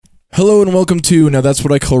Hello and welcome to Now That's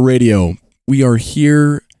What I Call Radio. We are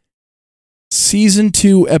here, Season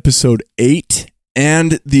 2, Episode 8,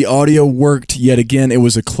 and the audio worked yet again. It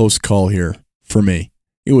was a close call here for me.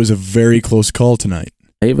 It was a very close call tonight.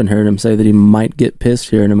 I even heard him say that he might get pissed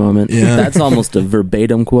here in a moment. Yeah. That's almost a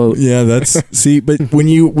verbatim quote. Yeah, but when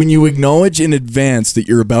you acknowledge in advance that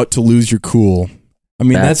you're about to lose your cool, I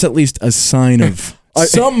mean, that's at least a sign of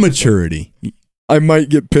some maturity. I might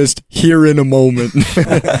get pissed here in a moment.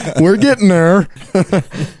 We're getting there.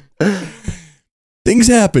 Things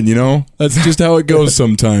happen, you know? That's just how it goes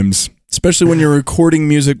sometimes. Especially when you're recording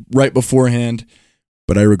music right beforehand.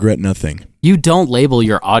 But I regret nothing. You don't label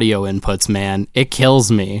your audio inputs, man. It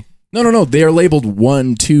kills me. No. They are labeled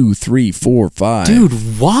 1, 2, 3, 4, 5.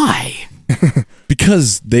 Dude, why?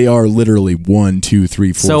 Because they are literally 1, 2,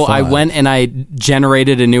 3, 4, so 5. I went and I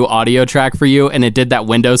generated a new audio track for you, and it did that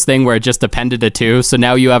Windows thing where it just appended a 2. So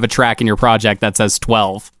now you have a track in your project that says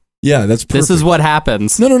 12. Yeah, that's perfect. This is what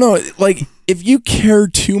happens. No. Like, if you care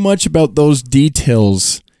too much about those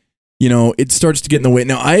details, you know, it starts to get in the way.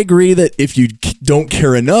 Now, I agree that if you don't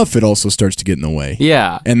care enough, it also starts to get in the way.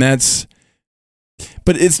 Yeah. And that's...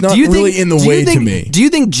 But it's not really in the way to me. Do you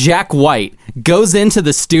think Jack White goes into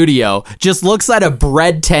the studio, just looks at a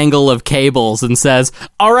rectangle of cables and says,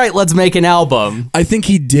 all right, let's make an album? I think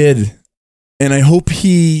he did. And I hope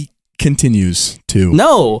he continues to.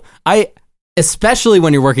 No, especially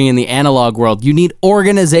when you're working in the analog world, you need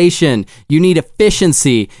organization, you need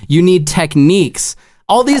efficiency, you need techniques.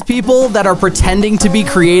 All these people that are pretending to be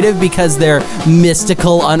creative because they're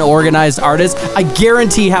mystical, unorganized artists, I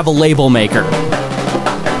guarantee have a label maker.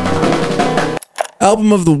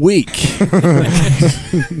 Album of the week.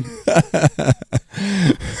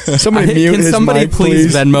 Can somebody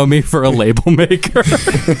please Venmo me for a label maker?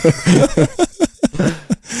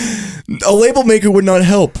 A label maker would not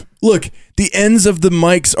help. Look, the ends of the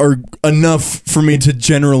mics are enough for me to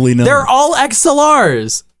generally know. They're all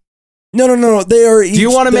XLRs. No. They are each... Do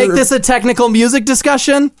you want to make this a technical music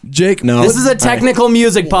discussion? Jake, no. This is a technical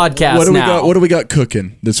music podcast What do we got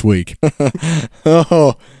cooking this week?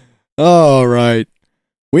 Oh, all right.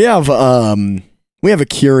 We have a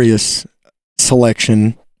curious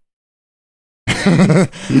selection.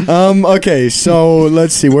 Okay, so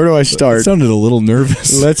let's see. Where do I start? It sounded a little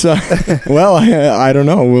nervous. Let's. Well, I don't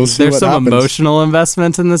know. We'll see. There's some emotional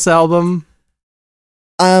investment in this album.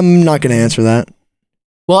 I'm not going to answer that.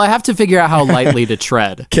 Well, I have to figure out how lightly to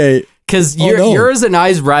tread. Okay. Because yours and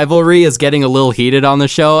I's rivalry is getting a little heated on the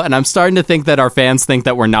show, and I'm starting to think that our fans think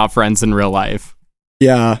that we're not friends in real life.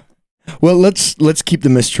 Yeah. Well, let's keep the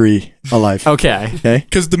mystery alive. Okay.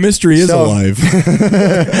 Because the mystery is alive.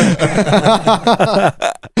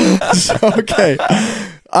 Okay.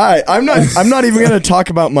 All right. I'm not even going to talk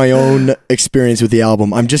about my own experience with the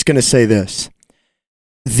album. I'm just going to say this.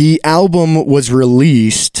 The album was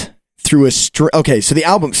released through a okay, so the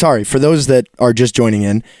album, sorry, for those that are just joining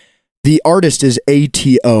in, the artist is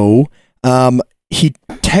ATO. He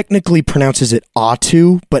technically pronounces it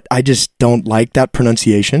ATO, but I just don't like that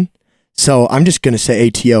pronunciation. So I'm just going to say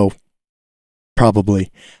ATO,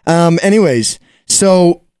 probably. Anyways,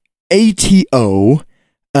 so ATO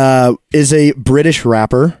is a British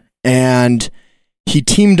rapper, and he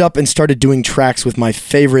teamed up and started doing tracks with my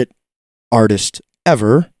favorite artist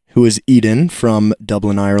ever, who is Eden from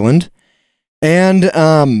Dublin, Ireland. And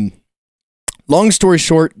long story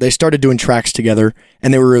short, they started doing tracks together,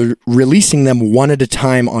 and they were releasing them one at a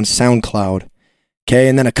time on SoundCloud. Okay,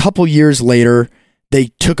 and then a couple years later, they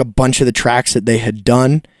took a bunch of the tracks that they had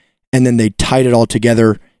done, and then they tied it all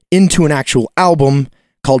together into an actual album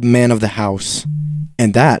called Man of the House.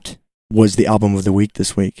 And that was the album of the week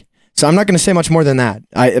this week. So I'm not going to say much more than that.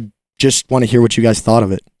 I just want to hear what you guys thought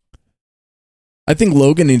of it. I think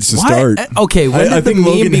Logan needs to start. Okay, when did the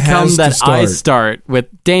meme become that I start with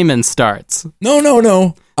Damon starts?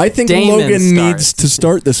 No. I think Damon Logan needs to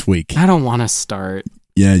start this week. I don't want to start.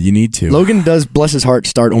 Yeah, you need to. Logan does, bless his heart,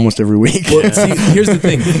 start almost every week. Well, see, here's the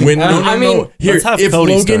thing. If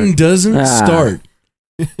Logan doesn't start,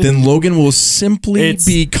 then Logan will simply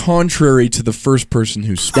be contrary to the first person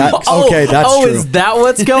who speaks. That's true. Is that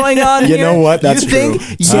what's going on here? You know what? That's true.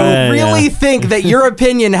 You really think that your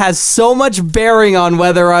opinion has so much bearing on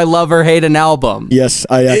whether I love or hate an album? Yes,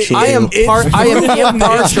 I actually I am impartial.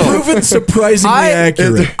 It's proven surprisingly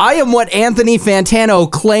accurate. I am what Anthony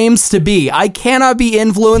Fantano claims to be. I cannot be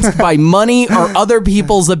influenced by money or other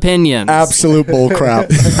people's opinions. Absolute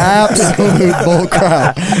bullcrap. Absolute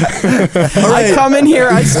bullcrap. I come in here,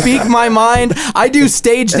 I speak my mind. I do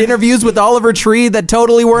staged interviews with Oliver Tree that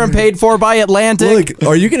totally weren't paid for by Atlantic. Look,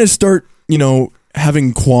 are you going to start,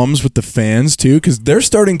 having qualms with the fans too? Because they're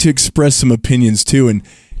starting to express some opinions too. And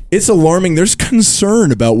it's alarming. There's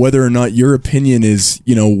concern about whether or not your opinion is,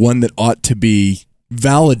 one that ought to be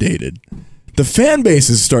validated. The fan base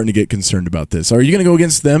is starting to get concerned about this. Are you going to go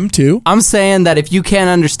against them too? I'm saying that if you can't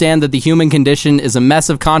understand that the human condition is a mess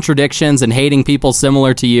of contradictions and hating people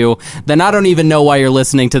similar to you, then I don't even know why you're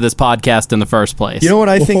listening to this podcast in the first place. You know what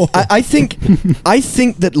I think? I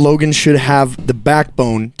think that Logan should have the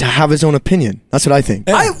backbone to have his own opinion. That's what I think.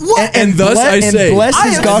 And thus I say, bless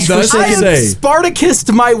his godforsaken. I have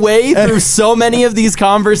Spartacused my way through so many of these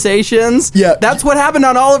conversations. Yeah. That's what happened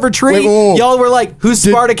on Oliver Tree. Wait, whoa. Y'all were like, who's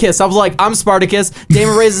Spartacus? I was like, I'm Spartacus.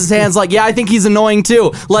 Damon raises his hands like, yeah, I think he's annoying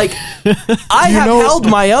too. Like, I have held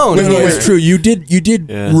my own. Wait, it's true. You did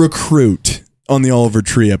recruit on the Oliver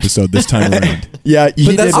Tree episode this time around. Yeah,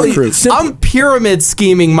 he did recruit. I'm pyramid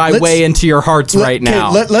scheming my way into your hearts right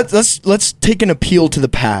now. Let's take an appeal to the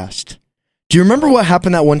past. Do you remember what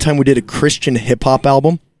happened that one time we did a Christian hip hop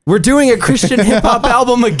album? We're doing a Christian hip hop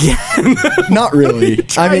album again. Not really.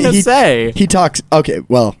 He talks. Okay,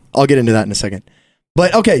 well, I'll get into that in a second.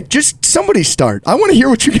 But okay, just somebody start. I want to hear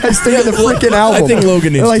what you guys think of the freaking album. I think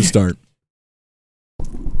Logan needs to start.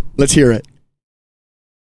 Let's hear it.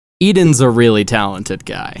 Eden's a really talented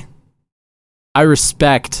guy. I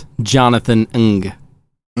respect Jonathan Ng.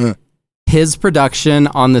 His production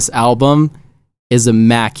on this album is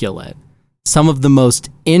immaculate. Some of the most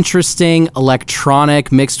interesting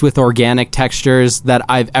electronic mixed with organic textures that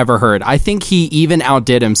I've ever heard. I think he even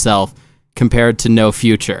outdid himself compared to No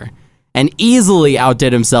Future. And easily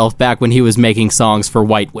outdid himself back when he was making songs for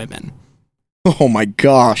white women. Oh my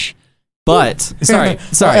gosh. But, sorry.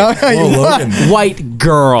 White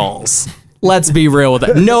girls. Let's be real with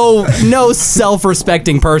it. No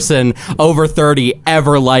self-respecting person over 30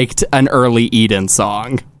 ever liked an early Eden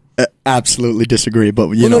song. Absolutely disagree, but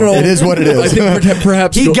it is what it is. I think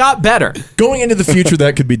perhaps he got better. Going into the future,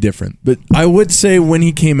 that could be different. But I would say when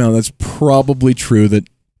he came out, that's probably true that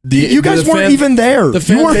you guys weren't even there.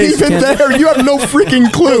 You weren't even there. You have no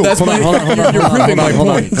freaking clue. You're proving my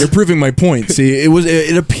point. You're proving my point. See,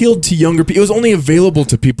 it appealed to younger people. It was only available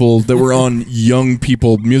to people that were on young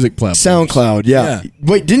people music platforms. SoundCloud, yeah.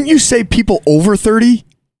 Wait, didn't you say people over 30?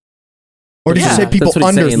 Or did you say people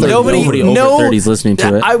under 30? Nobody over 30 is listening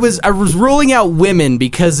to it. I was ruling out women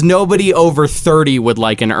because nobody over 30 would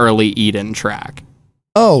like an early Eden track.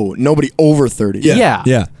 Oh, nobody over 30. Yeah.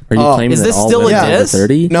 Are you claiming is this that all still women a diss?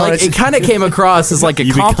 30? No, like, it kind of came across as like a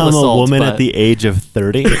compliment. You become a woman at the age of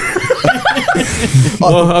 30?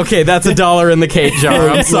 Well, okay, that's $1 in the cake jar.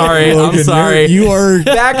 I'm sorry. Logan, I'm sorry. You are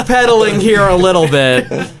backpedaling here a little bit.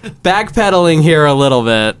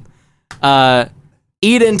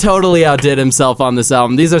 Eden totally outdid himself on this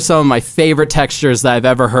album. These are some of my favorite textures that I've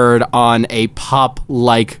ever heard on a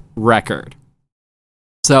pop-like record.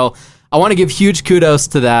 So I want to give huge kudos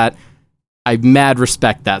to that. I mad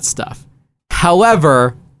respect that stuff.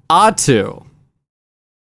 However, ATO.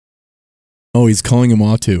 Oh, he's calling him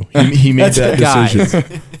ATO. He made that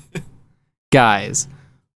decision. Guys,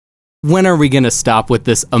 when are we going to stop with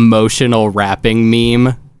this emotional rapping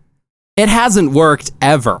meme? It hasn't worked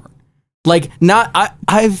ever.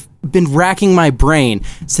 I've been racking my brain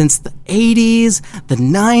since the 80s, the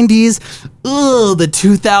 90s, the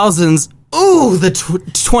 2000s, the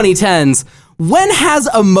 2010s. When has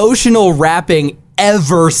emotional rapping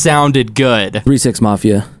ever sounded good? 3-6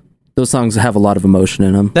 Mafia. Those songs have a lot of emotion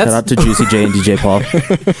in them. Shout out to Juicy J and DJ Paul.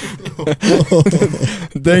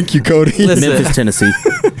 Thank you, Cody. Listen, Memphis, Tennessee.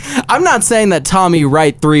 I'm not saying that Tommy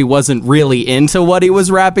Wright 3 wasn't really into what he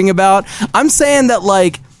was rapping about. I'm saying that,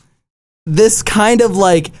 this kind of,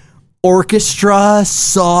 orchestra,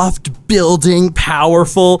 soft, building,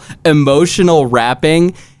 powerful, emotional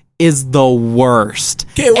rapping is the worst.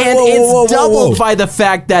 It's doubled by the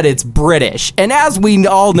fact that it's British. And as we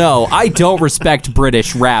all know, I don't respect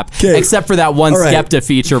British rap, except for that one Skepta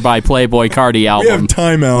feature by Playboi Carti album. We have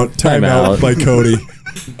Timeout by Cody.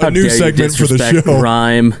 A new segment for the show.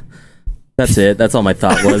 Grime. That's it. That's all my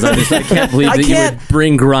thought was. I can't believe that you would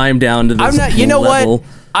bring grime down to this level. You know what?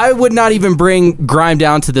 I would not even bring grime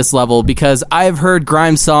down to this level because I've heard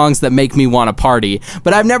grime songs that make me want to party,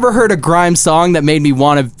 but I've never heard a grime song that made me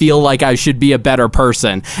want to feel like I should be a better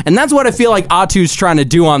person. And that's what I feel like Atu's trying to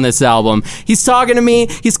do on this album. He's talking to me,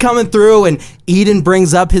 he's coming through, and Eden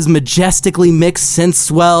brings up his majestically mixed synth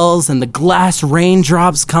swells, and the glass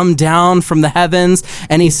raindrops come down from the heavens,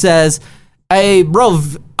 and he says, "Hey, bro,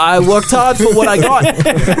 I worked hard for what I got."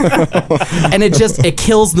 And it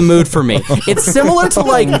kills the mood for me. It's similar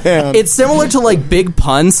to Big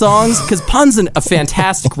Pun songs, because Pun's a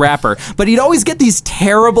fantastic rapper, but he'd always get these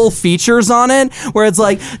terrible features on it where it's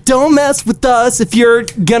like, "Don't mess with us if you're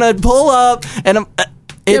gonna pull up," and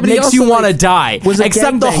it but he makes also, you want to like, die. was a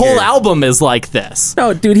Except the gangbanger. whole album is like this.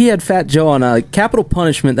 No, dude, he had Fat Joe on Capital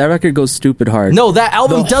Punishment. That record goes stupid hard. No, that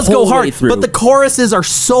album The does go whole way hard, through. but the choruses are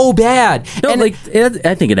so bad. No, and I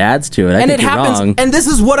think it adds to it. I and think it you're happens, wrong. and this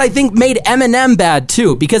is what I think made Eminem bad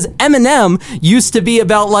too, because Eminem used to be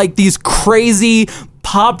about like these crazy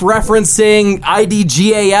pop referencing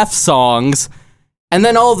IDGAF songs, and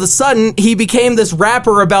then all of a sudden he became this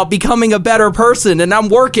rapper about becoming a better person, and I'm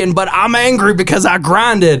working, but I'm angry because I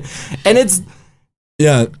grinded, and it's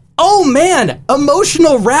Yeah. oh man,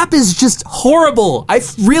 emotional rap is just horrible. I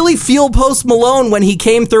really feel Post Malone when he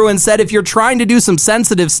came through and said, if you're trying to do some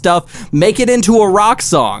sensitive stuff, make it into a rock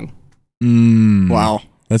song. Wow.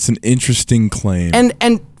 That's an interesting claim.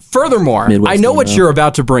 And furthermore, Midwest I know what emo. you're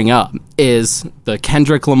about to bring up is the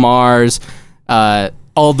Kendrick Lamar's,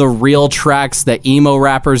 all the real tracks that emo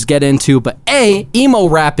rappers get into. But emo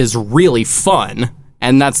rap is really fun,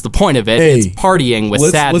 and that's the point of it. Hey, it's partying with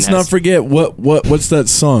sadness. Let's not forget what's that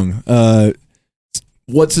song?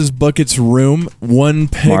 What's his bucket's room? One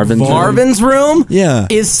peg Marvin's volume. Marvin's Room Yeah.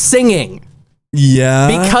 is singing. Yeah.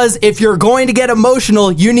 Because if you're going to get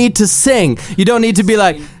emotional, you need to sing. You don't need to be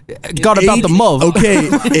like, God about the move. Okay,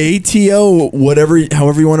 ATO,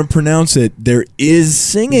 however you want to pronounce it, there is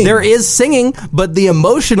singing. There is singing, but the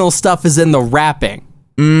emotional stuff is in the rapping.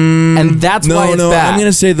 And that's why it's bad. I'm going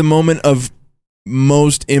to say the moment of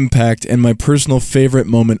most impact and my personal favorite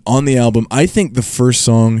moment on the album, I think the first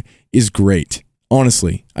song is great.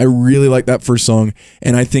 Honestly, I really like that first song,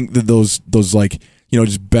 and I think that those like,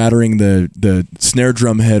 just battering the snare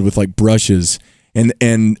drum head with like brushes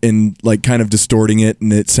and like kind of distorting it,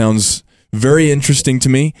 and it sounds very interesting to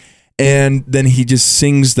me. And then he just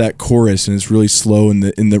sings that chorus, and it's really slow, and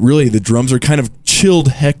the drums are kind of chilled,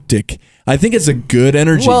 hectic. I think it's a good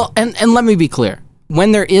energy. Well, and let me be clear.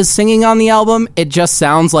 When there is singing on the album, it just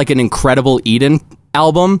sounds like an Incredible Eden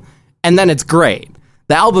album, and then it's great.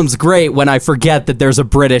 The album's great when I forget that there's a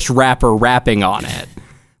British rapper rapping on it.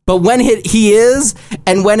 But when he is,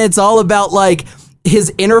 and when it's all about like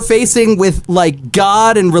his interfacing with like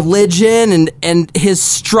God and religion and his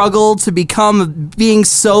struggle to become being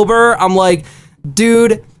sober, I'm like,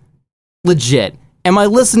 dude, legit. Am I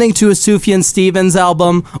listening to a Sufjan Stevens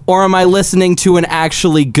album, or am I listening to an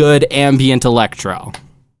actually good ambient electro?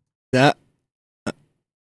 That.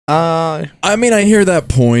 I mean, I hear that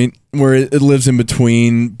point where it lives in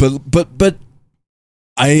between, but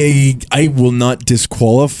I will not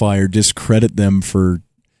disqualify or discredit them for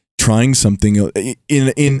trying something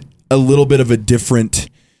in a little bit of a different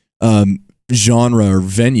genre or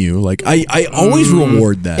venue. Like I always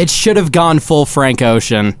reward that. It should have gone full Frank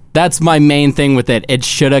Ocean. That's my main thing with it. It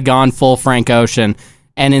should have gone full Frank Ocean,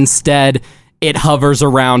 and instead it hovers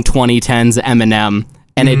around 2010's Eminem,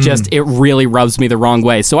 and it really rubs me the wrong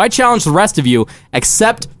way. So I challenge the rest of you,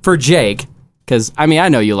 except for Jake, because I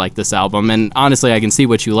know you like this album, and honestly I can see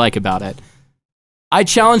what you like about it. I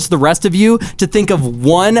challenge the rest of you to think of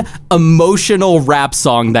one emotional rap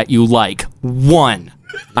song that you like. One.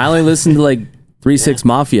 I only listen to like 3-6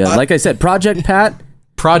 Mafia. Like I said, Project Pat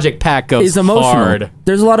goes is emotional. hard.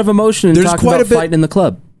 There's a lot of emotion in There's talking quite about a bit- fighting in the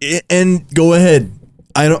club. And go ahead.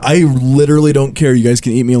 I literally don't care. You guys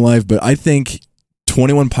can eat me alive, but I think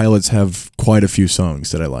 21 Pilots have quite a few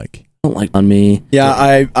songs that I like. Don't like on me.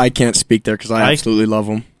 Yeah, I can't speak there because I absolutely love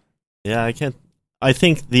them. Yeah, I can't. I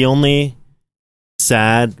think the only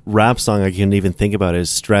sad rap song I can even think about is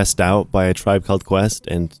 "Stressed Out" by A Tribe Called Quest,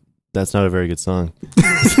 and that's not a very good song.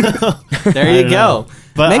 There you go.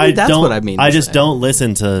 But Maybe that's what I mean. I to just say. don't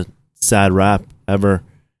listen to sad rap ever,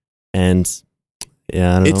 and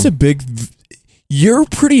yeah, I don't It's know. a big. You're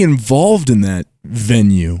pretty involved in that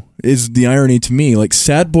venue. Is the irony to me? Like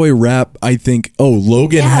sad boy rap, I think. Oh,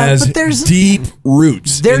 Logan Yeah, has but there's- deep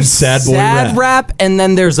roots in There's sad boy rap. and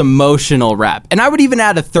then there's emotional rap. And I would even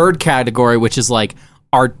add a third category, which is like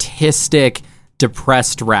artistic,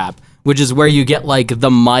 depressed rap, which is where you get like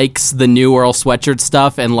the Mikes, the new Earl Sweatshirt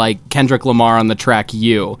stuff, and like Kendrick Lamar on the track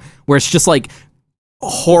You, where it's just like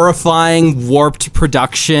horrifying, warped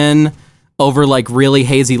production over like really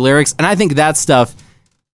hazy lyrics. And I think that stuff,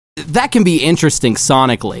 that can be interesting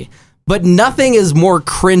sonically. But nothing is more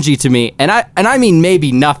cringy to me, and I mean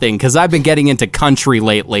maybe nothing, because I've been getting into country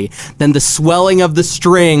lately, than the swelling of the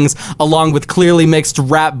strings along with clearly mixed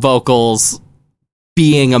rap vocals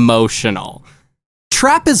being emotional.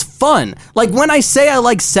 Trap is fun. Like when I say I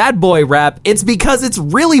like sad boy rap, it's because it's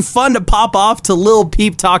really fun to pop off to Lil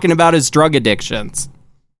Peep talking about his drug addictions.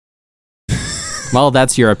 Well,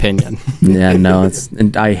 that's your opinion. Yeah, no,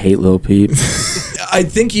 and I hate Lil Peep. I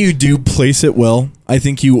think you do place it well. I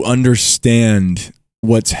think you understand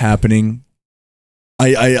what's happening.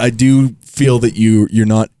 I do feel that you're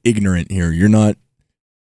not ignorant here. You're not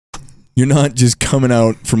just coming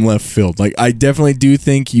out from left field. Like, I definitely do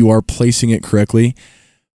think you are placing it correctly,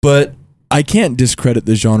 but I can't discredit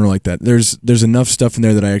the genre like that. There's enough stuff in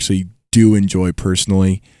there that I actually do enjoy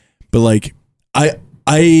personally, but like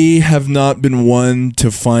I have not been one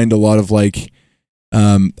to find a lot of like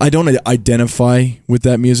I don't identify with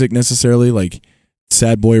that music necessarily. Like,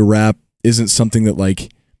 sad boy rap isn't something that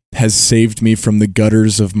like has saved me from the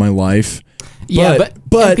gutters of my life. Yeah,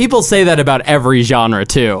 but people say that about every genre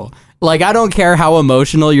too. Like, I don't care how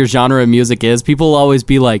emotional your genre of music is. People will always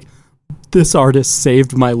be like, this artist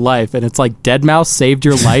saved my life. And it's like, Deadmau5 saved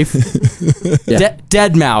your life? Yeah.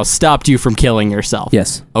 Deadmau5 stopped you from killing yourself.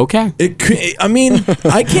 Yes. Okay. I'm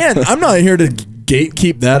not here to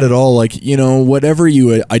gatekeep that at all. Like, you know, whatever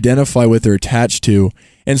you identify with or attach to.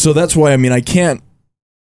 And so that's why, I can't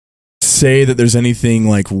say that there's anything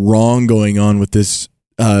like wrong going on with this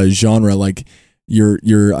genre. Like,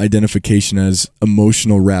 your identification as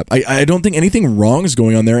emotional rap. I don't think anything wrong is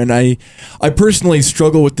going on there, and I personally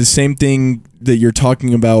struggle with the same thing that you're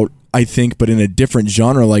talking about, I think, but in a different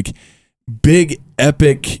genre, like big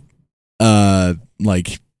epic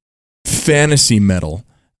like fantasy metal.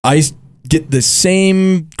 I get the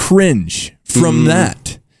same cringe from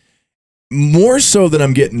that. More so than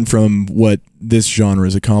I'm getting from what this genre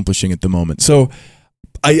is accomplishing at the moment. So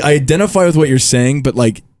I identify with what you're saying, but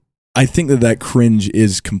like, I think that cringe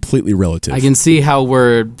is completely relative. I can see how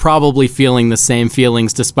we're probably feeling the same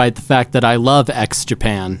feelings despite the fact that I love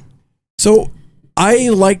Japan. So I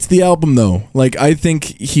liked the album though. Like, I think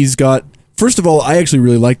he's got, first of all, I actually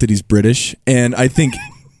really like that he's British, and I think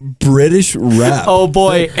British rap. Oh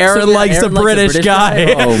boy, Aaron likes a British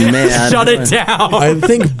guy. Oh man. Shut it down. I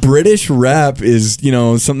think British rap is,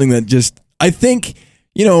 something that just, I think,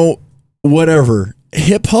 whatever.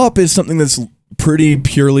 Hip hop is something that's pretty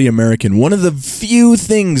purely American. One of the few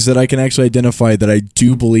things that I can actually identify that I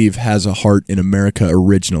do believe has a heart in America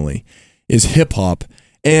originally is hip hop.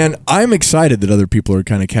 And I'm excited that other people are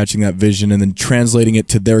kind of catching that vision and then translating it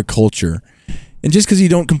to their culture. And just because you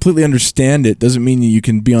don't completely understand it doesn't mean you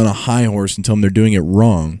can be on a high horse and tell them they're doing it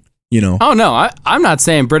wrong, Oh, no, I'm not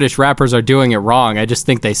saying British rappers are doing it wrong. I just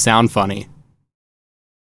think they sound funny.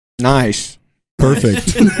 Nice.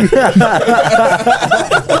 Perfect.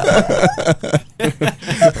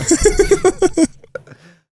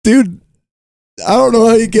 Dude, I don't know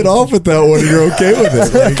how you get off with that one and you're okay with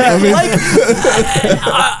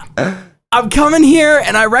it. I'm coming here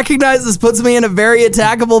and I recognize this puts me in a very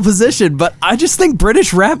attackable position, but I just think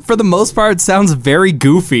British rap for the most part sounds very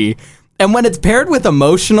goofy. And when it's paired with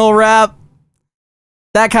emotional rap,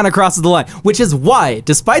 that kind of crosses the line, which is why,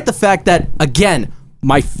 despite the fact that, again,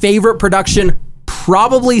 my favorite production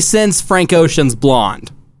probably since Frank Ocean's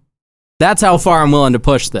Blonde. That's how far I'm willing to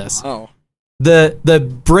push this. Oh.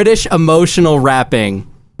 The British emotional rapping.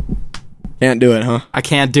 Can't do it, huh? I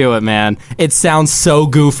can't do it, man. It sounds so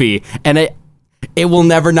goofy. And it will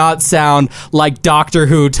never not sound like Doctor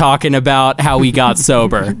Who talking about how he got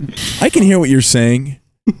sober. I can hear what you're saying,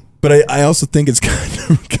 but I also think it's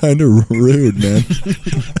kind of rude, man.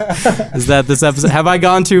 Is that this episode? Have I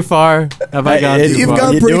gone too far? Have I gone too you've far?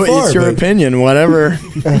 gone pretty far. It's your opinion, whatever.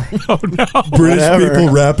 Oh, no. British people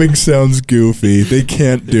rapping sounds goofy. They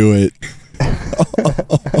can't do it.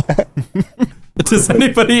 Does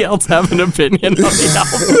anybody else have an opinion on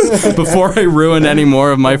the album before I ruin any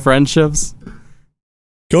more of my friendships?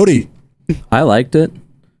 Cody. I liked it.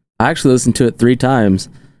 I actually listened to it 3 times.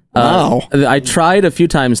 Wow. I tried a few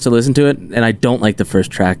times to listen to it, and I don't like the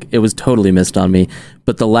first track. It was totally missed on me.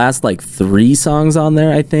 But the last, 3 songs on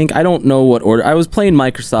there, I think, I don't know what order. I was playing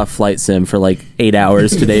Microsoft Flight Sim for, 8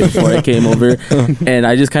 hours today before I came over, and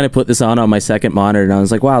I just kind of put this on my second monitor, and I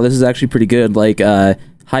was like, wow, this is actually pretty good.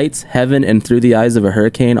 Heights, Heaven, and Through the Eyes of a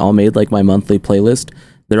Hurricane all made, my monthly playlist.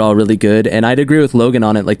 They're all really good, and I'd agree with Logan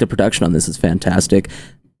on it. The production on this is fantastic.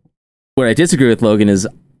 Where I disagree with Logan is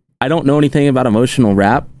I don't know anything about emotional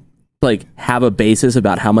rap. Have a basis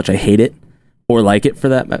about how much I hate it or like it for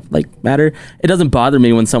that matter. It doesn't bother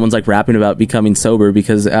me when someone's rapping about becoming sober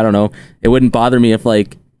because I don't know. It wouldn't bother me if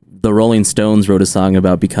the Rolling Stones wrote a song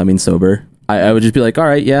about becoming sober. I would just be like, all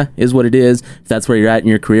right, yeah, is what it is. If that's where you're at in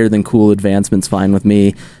your career, then cool, advancement's fine with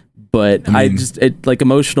me. But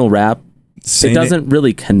emotional rap, it doesn't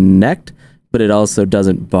really connect, but it also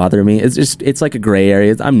doesn't bother me. It's like a gray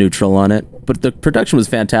area. I'm neutral on it. But the production was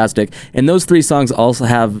fantastic. And those 3 songs also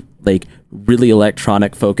have really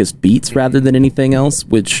electronic focused beats rather than anything else,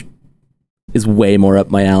 which is way more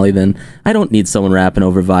up my alley than I don't need someone rapping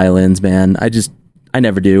over violins, man. I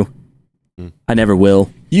never do. I never will.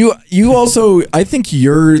 You also, I think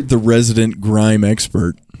you're the resident grime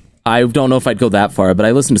expert. I don't know if I'd go that far, but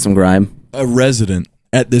I listen to some grime. A resident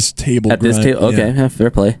at this table. At this table, okay, yeah,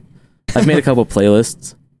 fair play. I've made a couple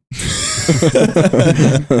playlists.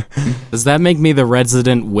 Does that make me the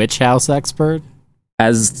resident witch house expert?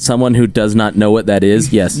 As someone who does not know what that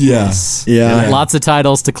is, yes. Yes. Yeah. Lots of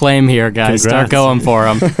titles to claim here, guys. Congrats. Start going for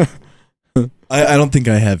them. I don't think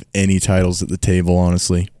I have any titles at the table,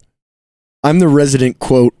 honestly. I'm the resident,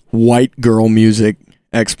 quote, white girl music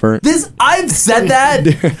expert. I've said that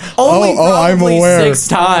only I'm probably aware. 6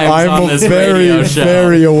 times I'm on this radio show.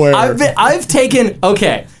 very aware. I've taken,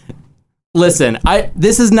 okay. Listen,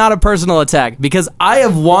 this is not a personal attack because I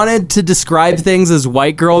have wanted to describe things as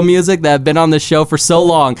white girl music that have been on the show for so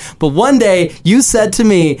long. But one day you said to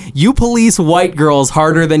me, you police white girls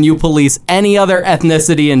harder than you police any other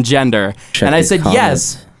ethnicity and gender. Check and I these said, comments.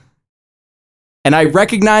 yes. And I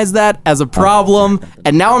recognize that as a problem,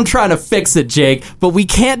 and now I'm trying to fix it, Jake. But we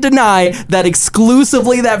can't deny that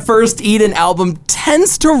exclusively that first Eden album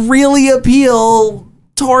tends to really appeal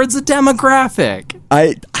towards a demographic.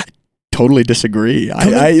 I totally disagree.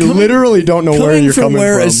 I literally don't know where you're coming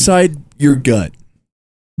where from. aside your gut,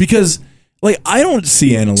 because like I don't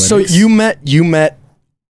see analytics. So you met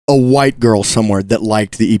a white girl somewhere that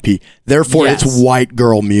liked the EP. Therefore, Yes. it's white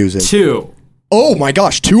girl music. 2. Oh my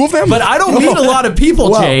gosh, 2 of them? But I don't meet a lot of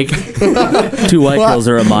people, Wow. Jake. 2 white girls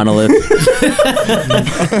are a monolith.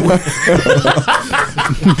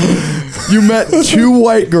 You met 2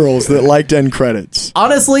 white girls that liked end credits.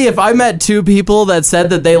 Honestly, if I met 2 people that said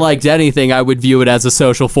that they liked anything, I would view it as a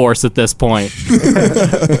social force at this point.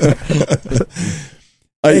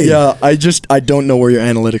 I don't know where your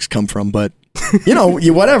analytics come from, but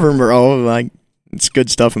whatever, bro. Like, it's good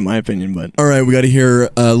stuff in my opinion, but All right, we got to hear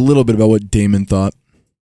a little bit about what Damon thought.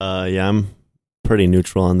 Yeah, I'm pretty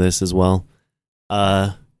neutral on this as well.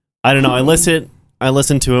 I don't know. I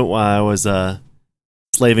listened to it while I was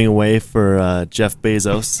slaving away for Jeff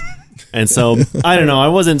Bezos, and so I don't know. I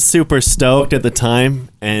wasn't super stoked at the time,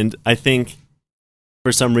 and I think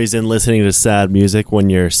for some reason listening to sad music when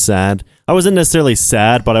you're sad, I wasn't necessarily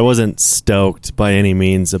sad, but I wasn't stoked by any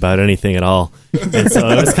means about anything at all, and so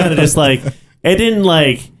it was kind of just like it didn't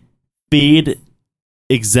like feed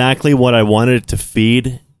exactly what I wanted it to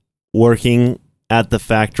feed working at the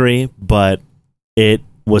factory, but it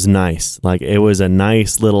was nice. Like it was a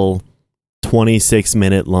nice little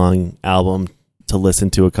 26-minute long album to listen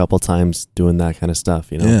to a couple times doing that kind of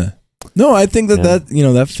stuff, Yeah. No, I think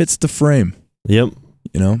that fits the frame. Yep.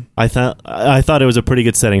 I thought it was a pretty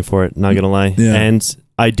good setting for it, not gonna lie. Yeah. And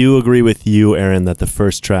I do agree with you, Aaron, that the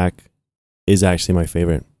first track is actually my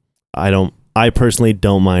favorite. I personally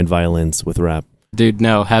don't mind violins with rap. Dude,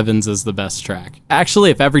 no, Heavens is the best track. Actually,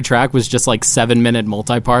 if every track was just like 7-minute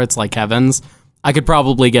multi-parts like Heavens, I could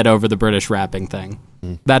probably get over the British rapping thing.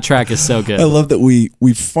 That track is so good. I love that we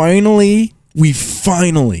finally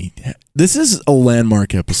this is a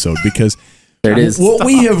landmark episode because There it is. what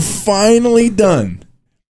we have finally done,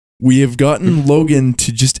 we have gotten Logan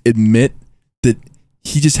to just admit that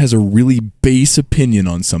he just has a really base opinion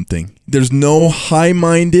on something. There's no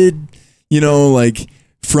high-minded, like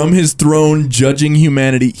from his throne judging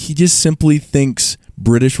humanity. He just simply thinks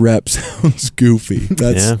British rap sounds goofy.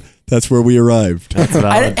 That's where we arrived.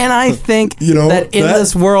 I think that in that-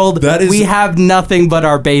 this world, that is- we have nothing but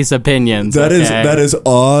our base opinions. That is okay?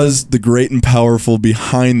 Oz, the great and powerful,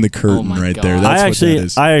 behind the curtain my right God. there. That's what that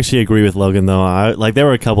is. I actually agree with Logan though. There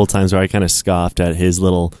were a couple times where I kind of scoffed at his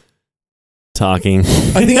little talking.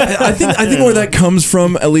 I think where that comes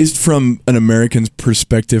from, at least from an American's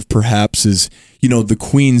perspective, perhaps, is the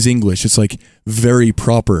Queen's English. It's like very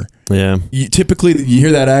proper. Yeah. Typically, you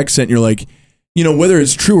hear that accent, you're like, whether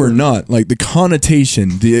it's true or not, like the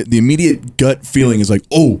connotation, the immediate gut feeling is like,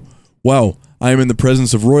 oh, wow, I am in the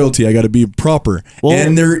presence of royalty. I got to be proper. Well,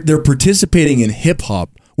 and they're participating in hip hop,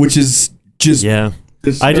 which is just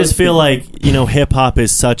I just feel like hip hop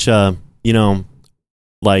is such a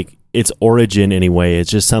like its origin anyway. It's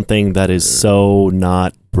just something that is so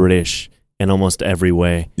not British in almost every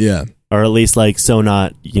way. Yeah. Or at least like so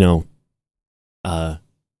not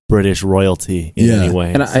British royalty in any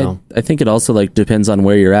way. And I think it also like depends on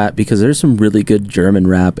where you're at, because there's some really good German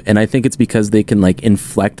rap, and I think it's because they can like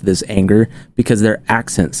inflect this anger because their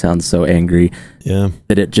accent sounds so angry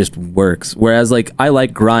that it just works. Whereas like I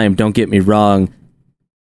like grime, don't get me wrong,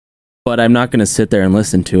 but I'm not going to sit there and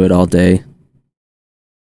listen to it all day.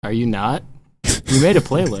 Are you not? You made a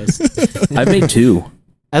playlist. I've made 2.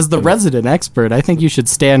 As the resident expert, I think you should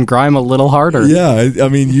stand grime a little harder. Yeah, I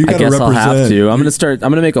mean, you I gotta guess represent. I'll have to. I'm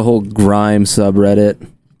gonna make a whole grime subreddit.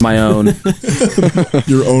 My own.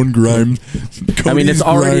 Your own grime. I mean, it's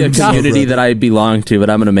already a community that I belong to, but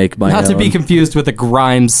I'm going to make my own. Not to be confused with a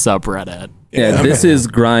Grimes subreddit. Yeah, this is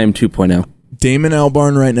Grime 2.0. Damon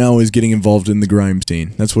Albarn right now is getting involved in the grime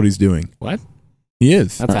scene. That's what he's doing. What? He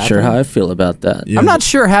is. That's Not sure how I feel about that. Yeah. I'm not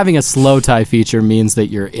sure having a slow tie feature means that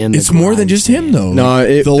you're in the It's more than Grimes just scene. him, though.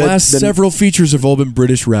 No, the last several features have all been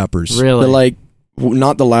British rappers. Really? But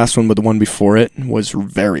not the last one, but the one before it was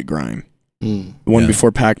very grime. Mm. The one Yeah.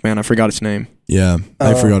 before Pac-Man, I forgot its name. Yeah,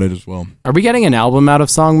 I forgot it as well. Are we getting an album out of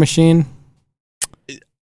Song Machine?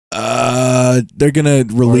 They're gonna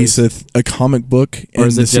release a comic book, Or and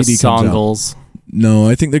is the it just CD comes out. songles? No,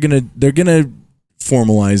 I think they're gonna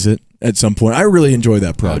formalize it at some point. I really enjoy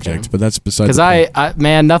that project, Okay. but that's beside. Because the point. I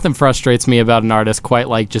man, nothing frustrates me about an artist quite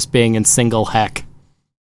like just being in single heck,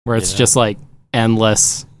 where it's just like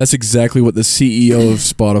endless. That's exactly what the CEO of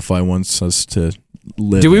Spotify wants us to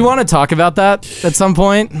live. Do we in. want to talk about that at some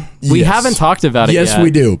point? We Yes. haven't talked about it yet. Yes,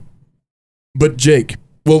 we do. But Jake,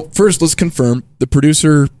 well, first let's confirm the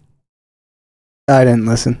producer. I didn't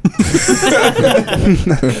listen.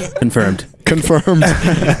 Confirmed. Confirmed.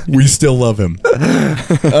 We still love him.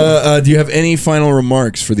 Do you have any final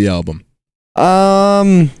remarks for the album?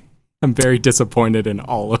 I'm very disappointed in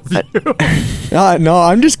all of you. No,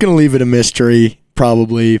 I'm just gonna leave it a mystery,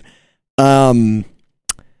 probably. Let's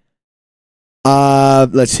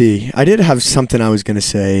see. I did have something I was gonna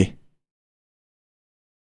say.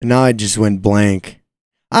 Now I just went blank.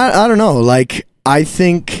 I don't know. Like, I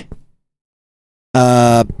think.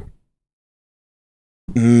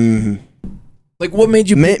 Like, what made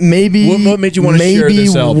you? Maybe What made you wanna share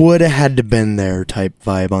this album? Maybe would have had to been there type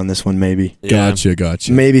vibe on this one. Maybe. Yeah.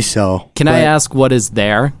 Gotcha. Maybe so. Can I But ask what is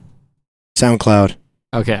there? SoundCloud.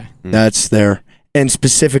 Okay. That's there. And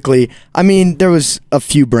specifically, I mean, there was a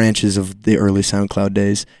few branches of the early SoundCloud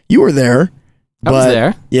days. You were there. I was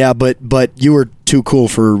there. Yeah, but you were too cool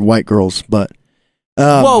for white girls. But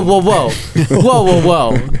Whoa, whoa, whoa. Whoa, whoa,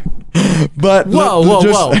 whoa. But Whoa,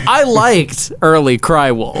 whoa, whoa. I liked early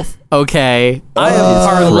Crywolf, okay? I have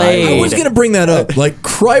parlayed. I was gonna bring that up. Like,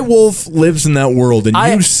 Crywolf lives in that world, and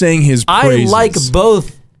you sang his I praises. like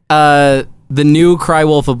both the new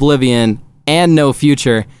Crywolf Oblivion and No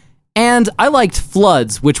Future. And I liked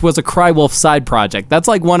Floods, which was a Crywolf side project. That's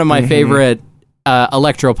like one of my favorite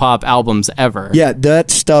electropop albums ever. Yeah, that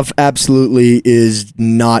stuff absolutely is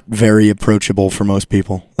not very approachable for most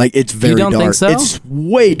people. Like, it's very don't dark. think so? It's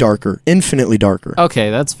way darker, infinitely darker. Okay,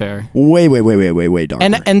 that's fair. Way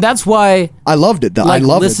darker. And that's why I loved it though. like I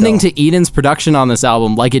loved listening it, though. to Eden's production on this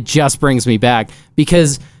album, like it just brings me back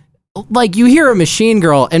because like you hear a Machine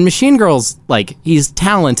Girl and Machine Girl's like he's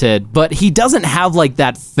talented, but he doesn't have like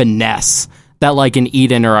that finesse that like an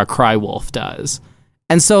Eden or a Crywolf does.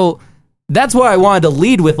 And so that's why I wanted to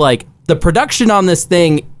lead with like the production on this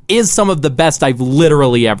thing is some of the best I've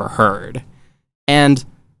literally ever heard. And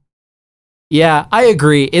yeah, I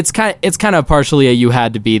agree. It's kind of partially a you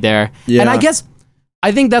had to be there. Yeah. And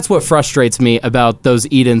I think that's what frustrates me about those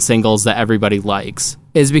Eden singles that everybody likes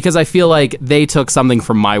is because I feel like they took something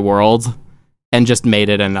from my world and just made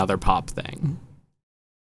it another pop thing.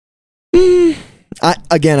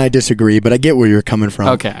 I disagree, but I get where you're coming from.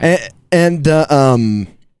 Okay. And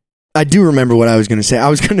I do remember what I was going to say. I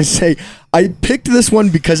was going to say I picked this one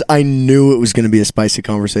because I knew it was going to be a spicy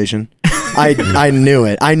conversation. I knew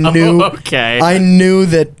it. I knew. Okay. I knew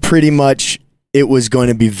that pretty much it was going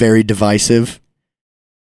to be very divisive,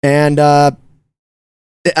 and I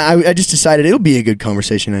just decided it'll be a good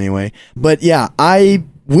conversation anyway. But yeah, I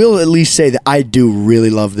will at least say that I do really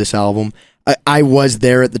love this album. I was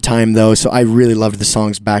there at the time though, so I really loved the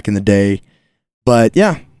songs back in the day. But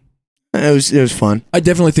yeah, it was fun. I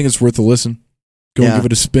definitely think it's worth a listen. Go and Yeah. give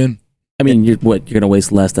it a spin. I mean, you're going to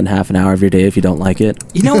waste less than half an hour of your day if you don't like it?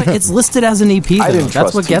 You know what? It's listed as an EP, though. I didn't That's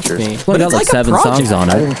trust what gets teachers. me. Well, But it it's got like a 7 project. songs on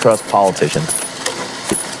I it. didn't trust politicians.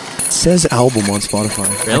 It says album on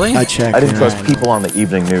Spotify. Really? I checked. I didn't yeah. trust people on the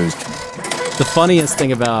evening news. The funniest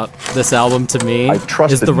thing about this album to me I is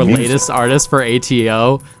trusted the music. latest artist for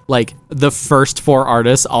ATO. Like, the first 4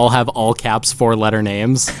 artists all have all caps 4-letter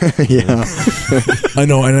names. Yeah. I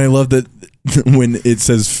know, and I love that when it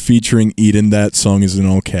says featuring Eden, that song is in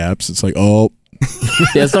all caps. It's like, oh,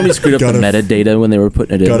 Yeah, somebody screwed up the Gotta- metadata when they were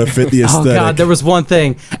putting it in. gotta fit the Oh, aesthetic. God, there was one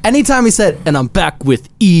thing. Anytime he said, and I'm back with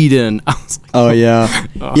Eden, I was like, Oh yeah.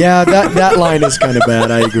 Yeah, that line is kind of bad.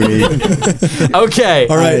 I agree. okay.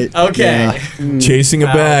 All right. Okay. Chasing a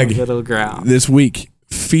bag Middle ground. this week,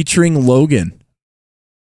 featuring Logan.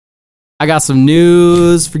 I got some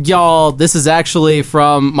news for y'all. This is actually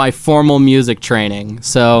from my formal music training.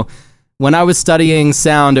 So when I was studying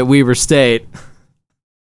sound at Weber State,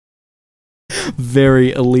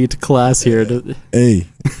 Very elite class here. Hey.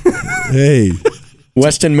 Hey.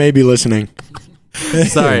 Weston may be listening.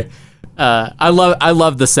 Sorry. I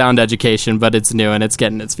love the sound education, but it's new and it's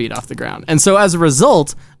getting its feet off the ground. And so as a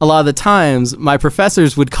result, a lot of the times my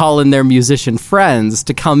professors would call in their musician friends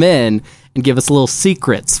to come in and give us little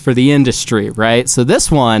secrets for the industry, right? So this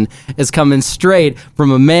one is coming straight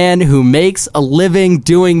from a man who makes a living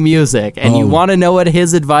doing music. And you want to know what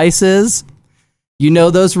his advice is? You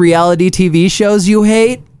know those reality TV shows you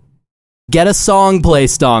hate? Get a song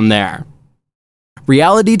placed on there.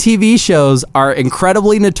 Reality TV shows are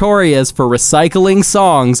incredibly notorious for recycling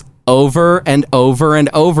songs over and over and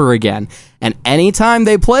over again. And anytime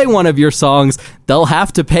they play one of your songs, they'll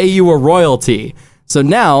have to pay you a royalty. So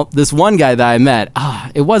now, this one guy that I met,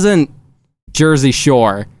 it wasn't Jersey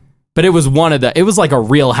Shore, but it was it was like a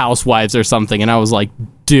Real Housewives or something. And I was like,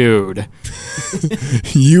 dude.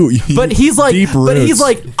 But he's like,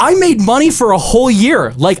 I made money for a whole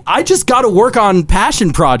year. Like, I just got to work on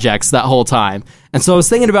passion projects that whole time. And so I was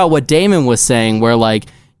thinking about what Damon was saying, where like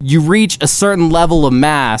you reach a certain level of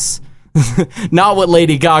mass, not what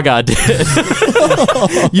Lady Gaga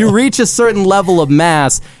did. You reach a certain level of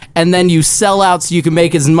mass and then you sell out so you can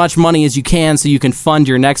make as much money as you can so you can fund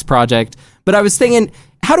your next project. But I was thinking,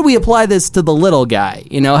 how do we apply this to the little guy?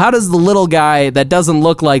 You know, how does the little guy that doesn't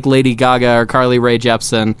look like Lady Gaga or Carly Rae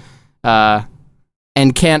Jepsen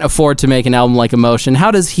and can't afford to make an album like Emotion,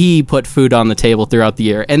 how does he put food on the table throughout the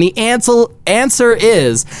year? And the answer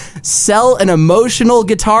is sell an emotional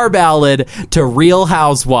guitar ballad to Real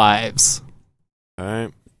Housewives. All right.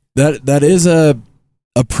 That is a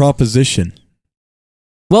proposition.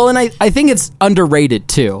 Well, and I think it's underrated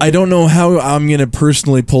too. I don't know how I'm going to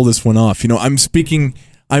personally pull this one off. You know, I'm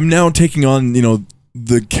now taking on, you know,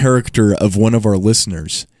 the character of one of our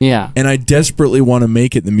listeners. Yeah. And I desperately want to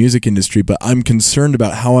make it in the music industry, but I'm concerned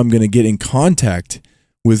about how I'm going to get in contact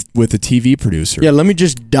with a TV producer. Yeah, let me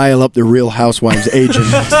just dial up the Real Housewives agent.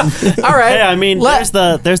 All right. Hey, I mean, there's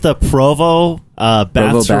the Provo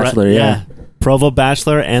Bachelor, yeah. Provo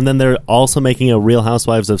Bachelor, and then they're also making a Real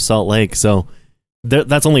Housewives of Salt Lake. So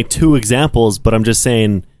that's only two examples, but I'm just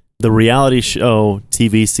saying the reality show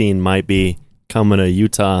TV scene might be coming to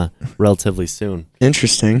Utah relatively soon.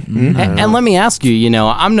 Interesting. Mm-hmm. And let me ask you, you know,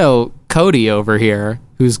 I'm no Cody over here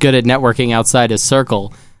who's good at networking outside his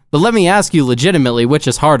circle, but let me ask you legitimately, which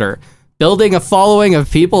is harder? Building a following of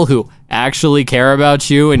people who actually care about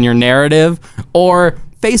you and your narrative, or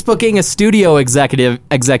Facebooking a studio executive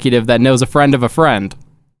that knows a friend of a friend?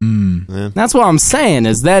 Yeah. That's what I'm saying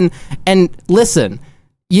is then, and listen,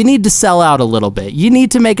 you need to sell out a little bit. You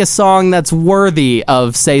need to make a song that's worthy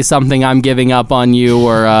of Say Something I'm Giving Up on You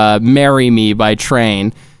or Marry Me by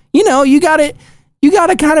Train. You know, you got to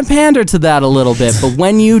kind of pander to that a little bit. But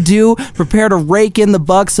when you do, prepare to rake in the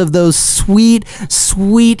bucks of those sweet,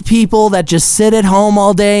 sweet people that just sit at home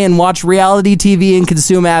all day and watch reality TV and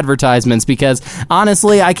consume advertisements. Because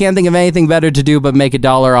honestly, I can't think of anything better to do but make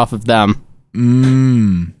 $1 off of them.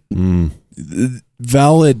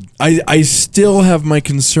 Valid. I still have my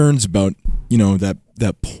concerns about, you know,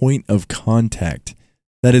 that point of contact.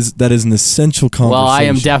 That is an essential conversation. Well, I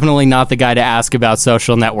am definitely not the guy to ask about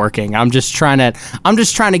social networking. I'm just trying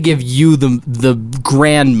to give you the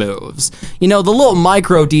grand moves. You know, the little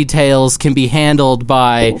micro details can be handled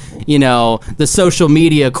by, you know, the social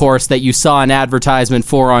media course that you saw an advertisement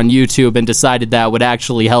for on YouTube and decided that would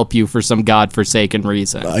actually help you for some godforsaken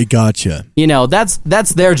reason. I gotcha. You know, that's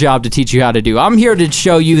their job to teach you how to do. I'm here to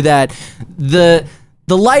show you that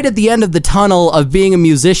the light at the end of the tunnel of being a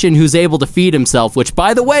musician who's able to feed himself, which,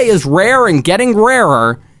 by the way, is rare and getting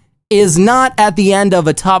rarer, is not at the end of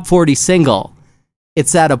a top 40 single.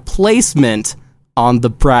 It's at a placement on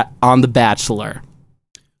the Bachelor.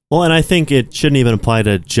 Well, and I think it shouldn't even apply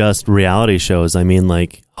to just reality shows. I mean,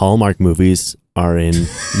 like, Hallmark movies are in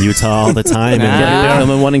Utah all the time. Yeah,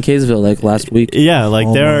 filming one in Kaysville like last week. Yeah,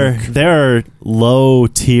 like there are low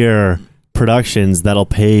tier productions that'll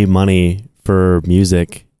pay money for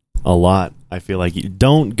music a lot. I feel like you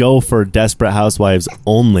don't go for Desperate Housewives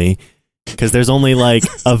only, because there's only like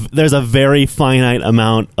there's a very finite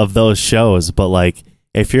amount of those shows. But like,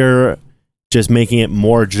 if you're just making it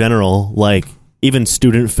more general, like even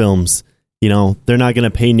student films, you know, they're not going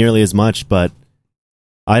to pay nearly as much, but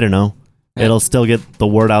I don't know. It'll still get the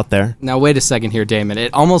word out there. Now, wait a second here, Damon.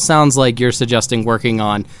 It almost sounds like you're suggesting working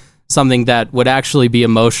on something that would actually be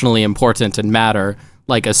emotionally important and matter,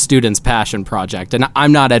 like a student's passion project. And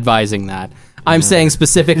I'm not advising that. I'm saying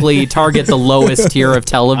specifically target the lowest tier of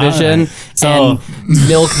television and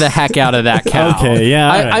milk the heck out of that cow. Okay, yeah.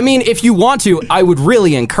 Right. I mean, if you want to, I would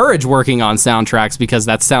really encourage working on soundtracks because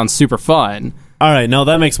that sounds super fun. All right, no,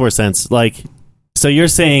 that makes more sense. Like, So you're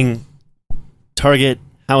saying target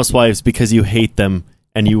housewives because you hate them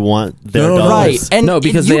and you want their dollars. Right. And No,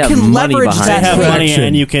 because you they have can money leverage behind They that have hate. money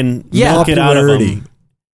and you can Yeah. milk it out of them.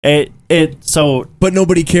 Popularity. But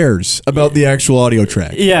nobody cares about the actual audio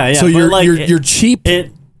track. Yeah. So you're cheap.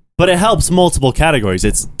 But it helps multiple categories.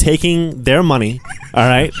 It's taking their money, all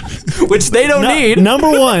right? Which they don't need.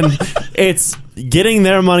 Number one, it's getting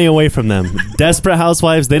their money away from them. Desperate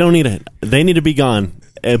housewives, they don't need it. They need to be gone.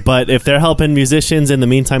 But if they're helping musicians in the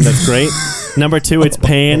meantime, that's great. Number two, it's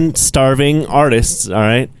paying starving artists, all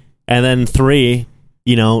right? And then three,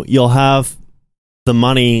 you'll have the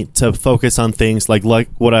money to focus on things like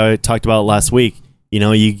what I talked about last week.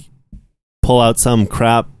 You pull out some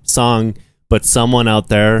crap song, but someone out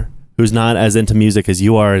there who's not as into music as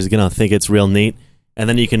you are is going to think it's real neat. And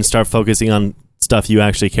then you can start focusing on stuff you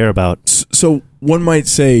actually care about. So one might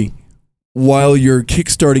say, while you're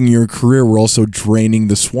kickstarting your career, we're also draining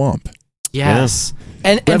the swamp. Yes.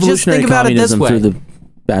 And just Revolutionary think about it this communism way. through the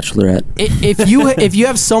Bachelorette. If you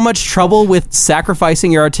have so much trouble with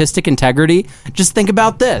sacrificing your artistic integrity, just think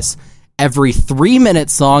about this. Every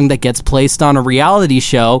 3-minute song that gets placed on a reality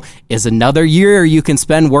show is another year you can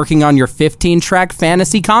spend working on your 15-track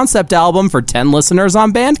fantasy concept album for 10 listeners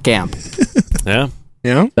on Bandcamp. Yeah.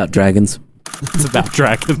 Yeah. About dragons. It's about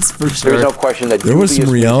dragons for There is sure. no question that There was some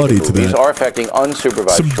dubious reality music to movies that. are affecting unsupervised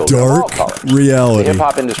Some children of all dark colors. reality. The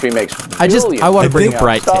hip-hop industry makes I want to bring a billions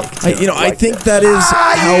bright stuff take. I think that is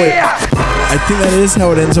how it. I think that is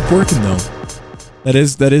how it ends up working, though. That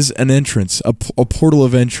is an entrance, a portal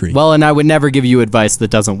of entry. Well, and I would never give you advice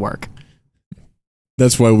that doesn't work.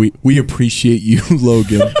 That's why we appreciate you,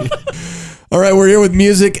 Logan. All right, we're here with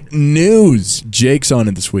music news. Jake's on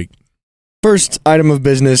it this week. First item of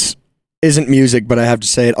business isn't music, but I have to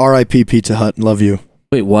say it. R.I.P. Pizza Hut. Love you.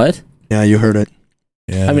 Wait, what? Yeah, you heard it.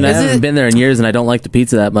 Yeah. I mean, I Is haven't it- been there in years, and I don't like the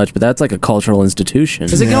pizza that much. But that's like a cultural institution.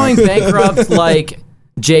 Is it going bankrupt like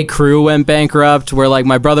J. Crew went bankrupt, where like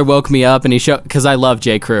my brother woke me up and he showed, because I love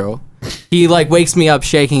J. Crew. He like wakes me up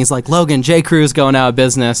shaking. He's like, Logan, J. Crew's going out of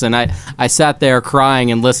business. And I sat there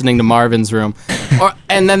crying and listening to Marvin's Room.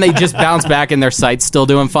 And then they just bounce back and their site's still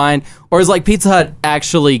doing fine. Or is like Pizza Hut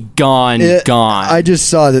actually gone? I just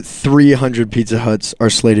saw that 300 Pizza Huts are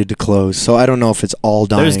slated to close, so I don't know if it's all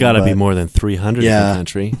dying. There's got to be but- more than 300 in Yeah. the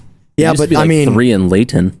country. There Yeah, used to but be, I like, mean, 3 in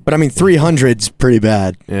Layton. 300's pretty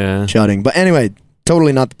bad Yeah. shutting. But anyway,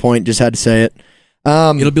 totally not the point. Just had to say it.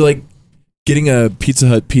 It'll be like getting a Pizza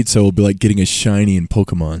Hut pizza will be like getting a shiny in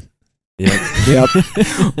Pokemon. Yep.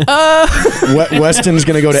 Weston's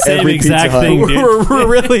gonna go to Same every Pizza exact Hut. thing,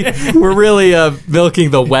 dude. we're really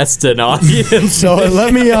milking the Weston audience. So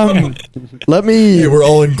let me Hey, we're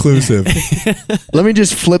all inclusive. let me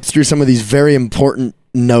just flip through some of these very important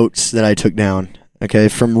notes that I took down. Okay,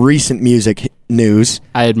 from recent music news,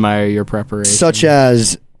 I admire your preparation. such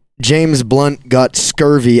as James Blunt got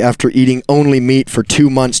scurvy after eating only meat for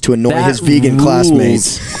 2 months to annoy That his vegan rules.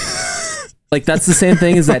 classmates. Like, that's the same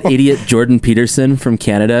thing as that idiot Jordan Peterson from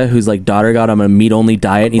Canada whose like daughter got on a meat-only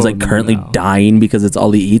diet, and he's like currently dying because it's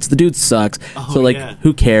all he eats. The dude sucks. So like, yeah.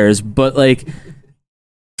 who cares? But like,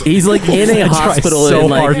 he's like in a hospital in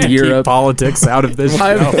like Europe. politics out of this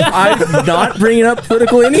I'm not bringing up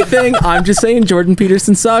political anything. I'm just saying Jordan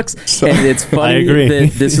Peterson sucks, and it's funny agree.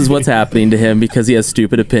 that this is what's happening to him because he has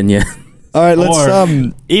stupid opinion. All right, let's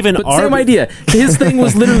Or even But same idea. His thing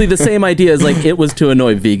was literally the same idea as like it was to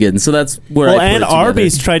annoy vegans. So that's where I Well, put and it together.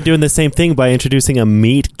 Arby's tried doing the same thing by introducing a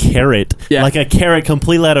meat carrot. Yeah. Like a carrot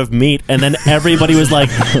completely out of meat. And then everybody was like,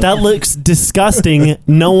 that looks disgusting.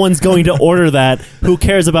 No one's going to order that. Who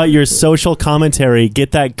cares about your social commentary?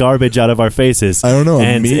 Get that garbage out of our faces. I don't know. a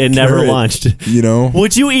And meat it never carrot, launched. You know?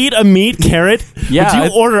 Would you eat a meat carrot? Yeah,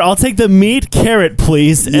 Would you order, I'll take the meat carrot,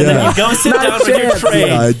 please. And then Yeah. you go sit Not a down with your chance. tray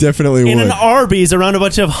Yeah, I definitely in would. an Arby's around a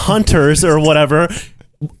bunch of hunters or whatever,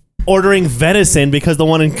 ordering venison because the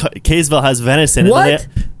one in Kaysville has venison. What? And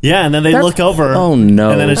then and then they That's- look over. Oh,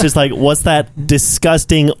 no. And then it's just like, what's that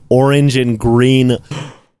disgusting orange and green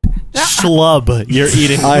schlub you're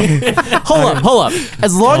eating? Hold up.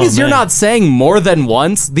 As long as you're man. not saying more than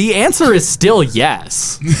once, the answer is still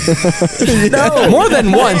yes. No, more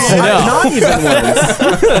than once. No. Not even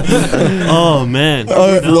once. Oh man.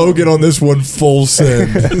 Logan on this one, full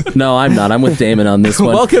send. No, I'm not. I'm with Damon on this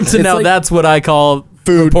one. Welcome to It's Now like- That's What I Call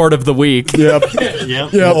Report of the Week. Yep.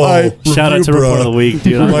 Yep. Yeah, Oh, Shout out to Report of the Week,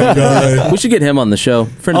 dude. My guy. We should get him on the show.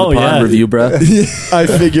 Friend of Oh, the pod yeah. review, bro. I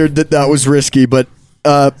figured that was risky, but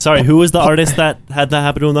Sorry, who was the artist that had that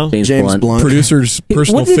happen to him though? James Blunt. Producer's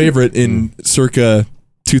personal What did- favorite in circa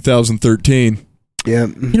 2013. Yeah.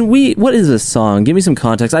 You know, what is this song? Give me some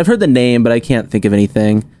context. I've heard the name, but I can't think of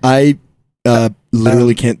anything. I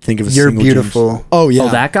literally can't think of a You're single Beautiful. James. Oh yeah. Oh,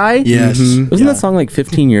 that guy? Yes. Mhm. Wasn't that song like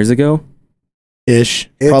 15 years ago? Ish.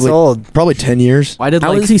 It's old. Probably 10 years. Why did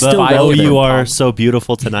How like is he still Oh, relevant? you are so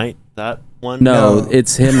beautiful tonight. That one? No, No.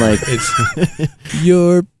 it's him like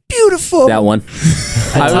You're beautiful. that one.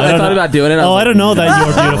 I don't thought know. about doing it. Oh, I don't know that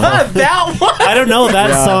you're beautiful. that one? I don't know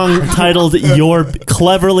that song titled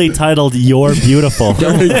cleverly titled You're Beautiful. You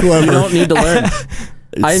don't need to learn.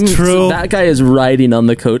 It's true. That guy is riding on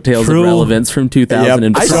the coattails True. of relevance from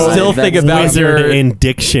 2005. I still think about Wizard your in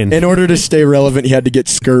diction. In order to stay relevant, he had to get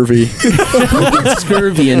scurvy.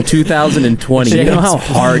 scurvy in 2020. You know how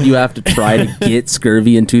hard you have to try to get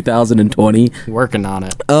scurvy in 2020? working on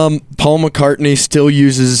it. Paul McCartney still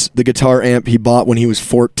uses the guitar amp he bought when he was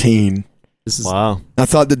 14. This is Wow. I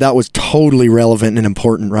thought that was totally relevant and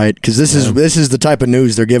important, right? Because this is the type of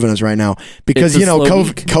news they're giving us right now. Because It's a slow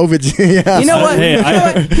COVID's yeah. You know what? Hey, You know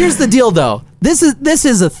what? Here's the deal, though. This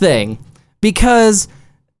is a thing because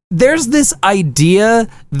there's this idea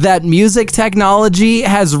that music technology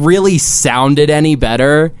has really sounded any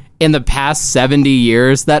better in the past 70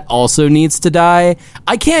 years that also needs to die.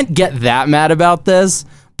 I can't get that mad about this.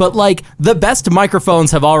 But like the best microphones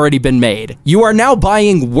have already been made. You are now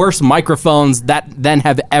buying worse microphones than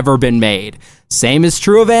have ever been made. Same is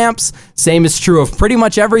true of amps. Same is true of pretty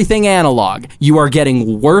much everything analog. You are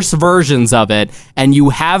getting worse versions of it, and you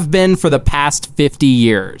have been for the past 50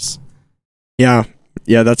 years. Yeah.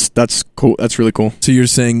 Yeah, that's cool. That's really cool. So you're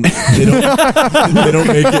saying they don't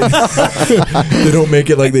make it they don't make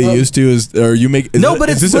it like they used to? But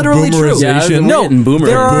it's literally true. Yeah, I've been No, getting boomer.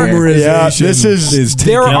 there are- Yeah, Boomerization this is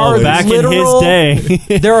There You know, are back literal, in his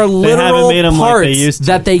day, there are they haven't literal made 'em like parts they used to.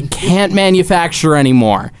 that they can't manufacture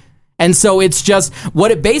anymore. And so it's just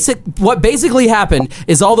what basically happened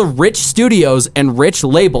is all the rich studios and rich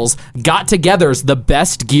labels got together the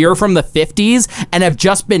best gear from the 50s and have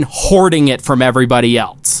just been hoarding it from everybody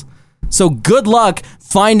else. So good luck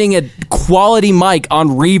finding a quality mic on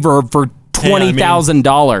Reverb for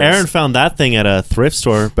 $20,000. Aaron found that thing at a thrift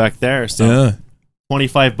store back there. So Yeah.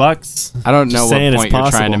 $25. I don't know Just what saying it's point you're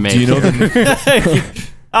trying to possible. make. Do you know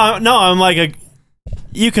the No, I'm like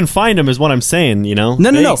you can find them is what I'm saying, you know?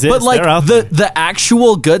 No. They But exist. like They're out there. the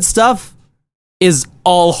actual good stuff is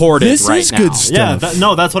all hoarded This right is now. good stuff.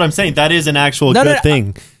 Yeah, that's what I'm saying. That is an actual No, good no,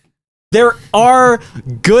 thing. There are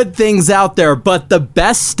good things out there, but the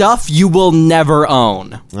best stuff you will never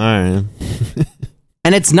own. All right.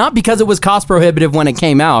 And it's not because it was cost prohibitive when it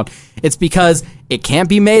came out. It's because it can't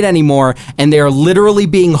be made anymore, and they are literally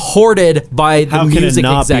being hoarded by the How can it music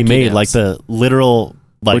not be executives. made? Like the literal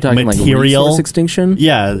We're talking material. like resource extinction?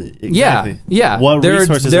 Yeah, exactly. Yeah. What there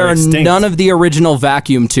resources are extinct? none of the original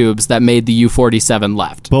vacuum tubes that made the U-47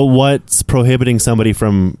 left. But what's prohibiting somebody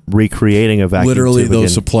from recreating a vacuum literally tube though again?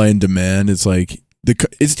 supply and demand? It's like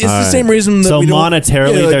it's the Alright. same reason that So we don't,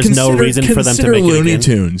 monetarily, there's no consider- reason for them to consider make it Looney again.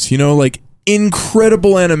 Tunes. You know, like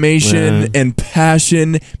incredible animation Yeah. and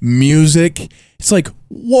passion, music. It's like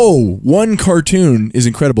whoa, one cartoon is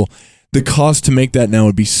incredible. The cost to make that now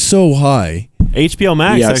would be so high. HBO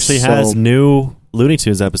Max Yeah, actually so- has new Looney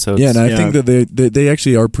Tunes episodes. Yeah, and I Yeah. think that they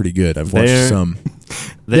actually are pretty good. I've watched They're- some.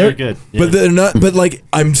 they're good. Yeah. But they're not. But like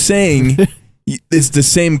I'm saying, it's the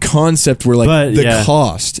same concept where like But, the yeah.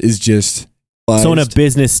 cost is just. So in a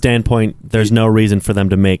business standpoint, there's no reason for them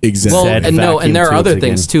to make Exactly. Well, said and vacuum there are tubes other again.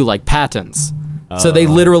 things too, like patents. So they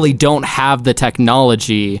literally don't have the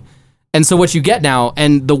technology. And so what you get now,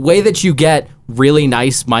 and the way that you get really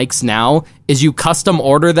nice mics now, is you custom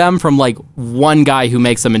order them from like one guy who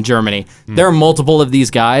makes them in Germany. There are multiple of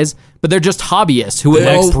these guys, but they're just hobbyists who would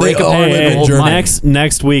They all- like break they all apart live an in old Germany. mic.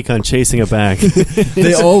 Next week on Chasing It Back,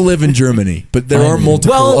 They all live in Germany, but there are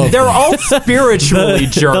multiple. Well, of they're them. all spiritually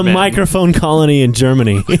the German. microphone colony in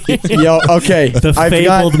Germany, Yo, okay. the I've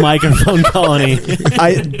fabled microphone colony.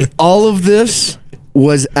 all of this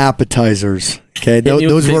was appetizers. Okay, Hit me with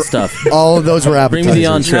those big were stuff. all of those were Bring appetizers. me the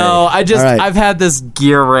entree. No, All right. I've had this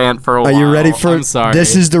gear rant for a Are while. you ready for? I'm sorry.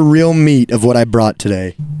 This is the real meat of what I brought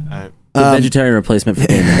today. The vegetarian replacement for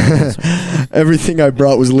Damon. Everything I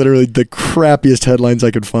brought was literally the crappiest headlines I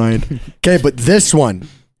could find. Okay, but this one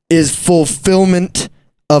is fulfillment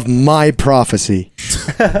of my prophecy.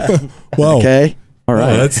 Wow. Okay. All Wow,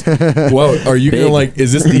 right. that's wow. Are you gonna Big. like?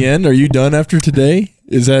 Is this the end? Are you done after today?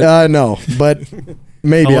 Is that? No, but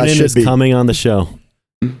maybe I Conan should is be. coming on the show.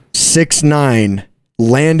 6ix9ine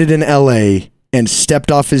landed in LA and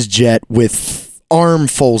stepped off his jet with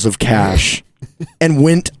armfuls of cash and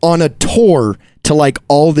went on a tour to like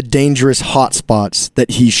all the dangerous hotspots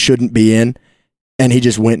that he shouldn't be in, and he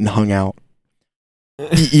just went and hung out.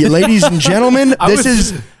 Ladies and gentlemen, this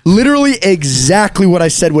is literally exactly what I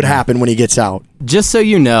said would happen when he gets out. Just so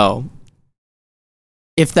you know,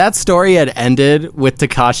 If that story had ended with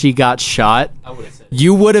Tekashi got shot,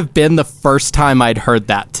 you would have been the first time I'd heard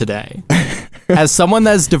that today. As someone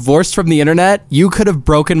that's divorced from the internet, you could have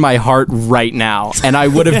broken my heart right now, and I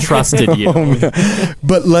would have trusted you.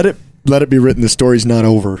 But let it be written, the story's not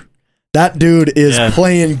over. That dude is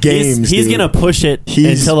playing games. He's dude. gonna push it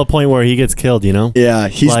until the point where he gets killed. You know? Yeah,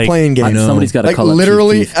 he's Like, playing games. Somebody's got to Like call up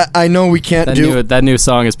literally, Chief Keef. I know we can't That new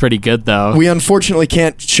song is pretty good though. We unfortunately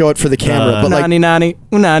can't show it for the camera, but like, Nani nani,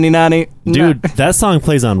 nani nani. Dude, that song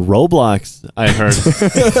plays on Roblox. I heard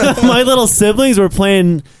my little siblings were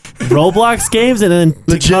playing Roblox games, and then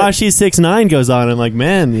Tekashi 6ix9ine goes on. I'm like,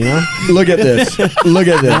 man, you know, look at this. Look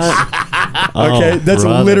at this. Okay, that's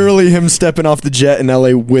brother. literally him stepping off the jet in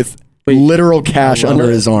LA with literal cash under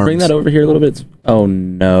his arms. Bring that over here a little bit. Oh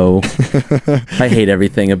no, I hate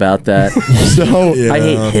everything about that. So I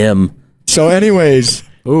hate him. So, anyways,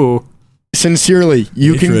 sincerely,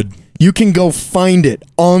 you can go find it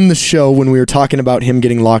on the show when we were talking about him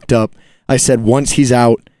getting locked up. I said once he's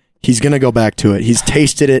out, he's gonna go back to it. He's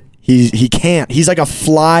tasted it. He can't. He's like a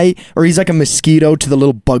fly, or he's like a mosquito to the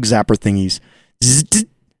little bug zapper thingies.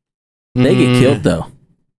 They get killed though.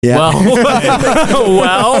 Yeah.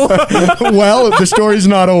 Well, well, the story's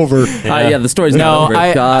not over. Yeah, the story's not over.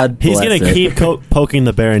 God he's bless gonna it. keep poking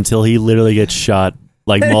the bear until he literally gets shot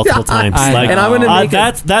like multiple times. Like, and I'm gonna make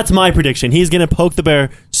that's my prediction. He's gonna poke the bear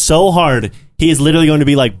so hard he is literally going to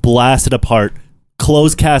be like blasted apart.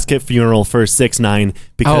 Closed casket funeral for 6ix9ine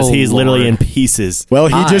because he's literally in pieces. Well,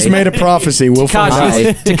 he just made a prophecy. We'll find out.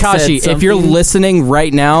 Tekashi, if you're listening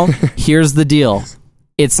right now, here's the deal.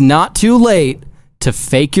 It's not too late to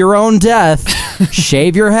fake your own death,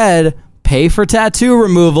 shave your head, pay for tattoo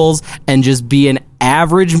removals, and just be an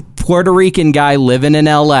average Puerto Rican guy living in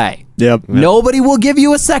LA. Yep. Nobody will give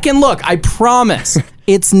you a second look. I promise.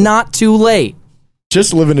 It's not too late.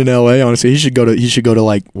 Just living in LA, honestly, he should go to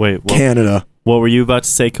like Canada. What were you about to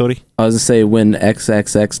say, Cody? I was to say when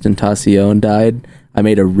XXXTentacion died, I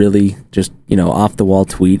made a really just off the wall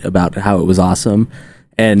tweet about how it was awesome,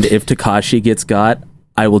 and if Tekashi gets got,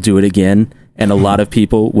 I will do it again, and a lot of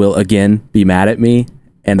people will again be mad at me,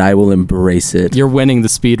 and I will embrace it. You're winning the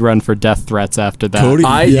speed run for death threats after that. Cody,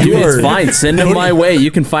 It's fine. Send them my way.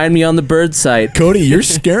 You can find me on the bird site. Cody, you're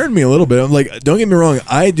scaring me a little bit. I'm like, don't get me wrong.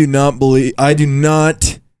 I do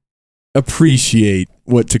not appreciate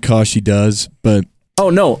what Tekashi does, but oh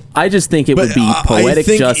no, I just think it would be poetic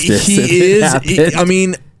justice.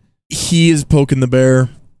 He is poking the bear,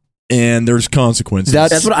 and there's consequences.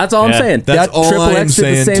 That's all I'm saying. That's all Triple I'm X did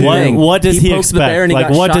the saying. same thing. What does he poked the bear expect? and he Like,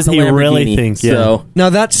 got what shot does in he a really Lamborghini. think? Yeah. So Now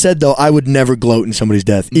that said, though, I would never gloat in somebody's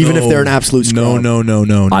death, even if they're an absolute scrub.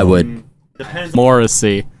 No. I would. Morrissey.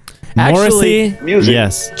 Morrissey? Actually, Music.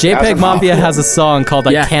 Yes. JPEG Mafia has a song called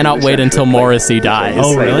I Cannot Wait Until Morrissey Dies.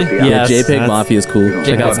 Oh, really? Yeah, Yes. JPEG Mafia is cool.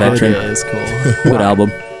 Check out Veteran. Mafia is cool. Good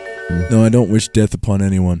album. No, I don't wish death upon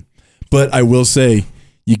anyone. But I will say,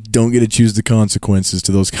 you don't get to choose the consequences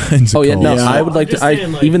to those kinds of Oh yeah, no, calls. I would like just to.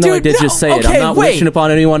 saying, like- Even though I Dude, did no, just say it, okay, I'm not wait. wishing upon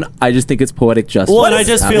anyone. I just think it's poetic justice. Well, and I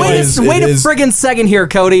just feel like Wait a friggin' second here,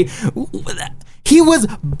 Cody. He was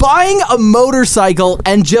buying a motorcycle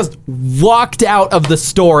and just walked out of the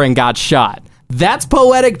store and got shot. That's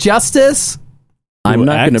poetic justice? I'm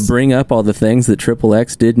not going X? to bring up all the things that Triple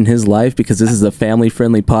X did in his life because this is a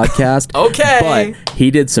family-friendly podcast. Okay. But he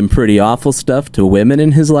did some pretty awful stuff to women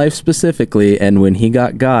in his life specifically, and when he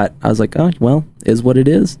got, I was like, oh, well, is what it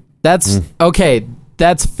is. That's okay.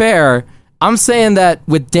 That's fair. I'm saying that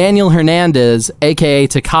with Daniel Hernandez, aka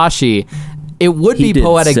Tekashi, it would He be did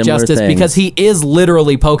poetic similar justice things. because he is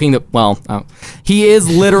literally poking the bear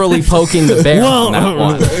on that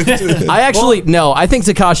one. I think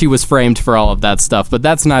Tekashi was framed for all of that stuff, but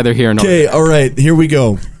that's neither here nor Okay, there. all right, here we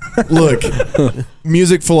go. Look,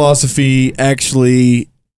 music philosophy actually.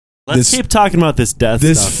 Let's keep talking about this death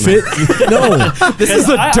This stuff. fit. No, This is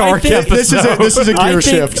a dark episode. This is a I gear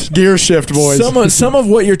think- shift. Gear shift, boys. some of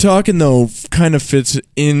what you're talking though kind of fits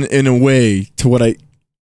in a way to what I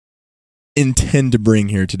intend to bring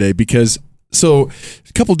here today, because a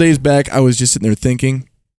couple days back I was just sitting there thinking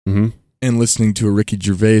and listening to a Ricky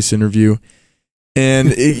Gervais interview, and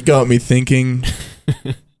it got me thinking,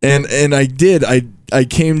 and I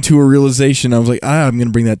came to a realization. I was like, I'm going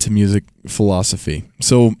to bring that to music philosophy.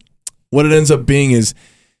 So what it ends up being is,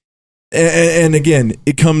 and again,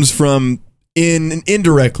 it comes from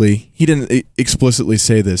indirectly. He didn't explicitly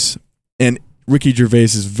say this, and Ricky Gervais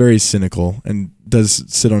is very cynical and does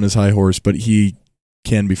sit on his high horse, but he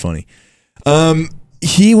can be funny.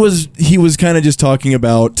 He was kind of just talking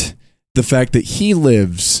about the fact that he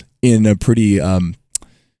lives in a pretty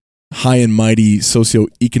high and mighty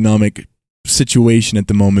socioeconomic situation at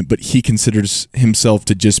the moment, but he considers himself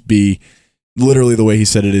to just be literally the way he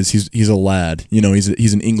said it is. He's a lad.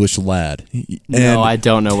 He's an English lad. No, I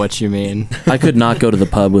don't know what you mean. I could not go to the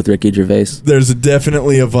pub with Ricky Gervais. There's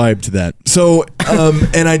definitely a vibe to that. So,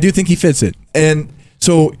 and I do think he fits it. And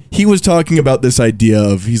so he was talking about this idea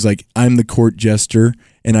of, he's like, I'm the court jester,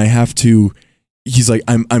 and I have to. He's like,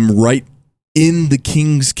 I'm right in the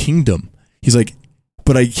king's kingdom. He's like,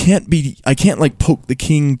 but I can't like poke the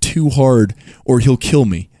king too hard or he'll kill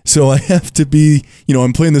me. So I have to be,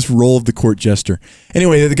 I'm playing this role of the court jester.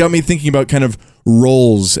 Anyway, it got me thinking about kind of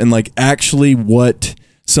roles and like actually what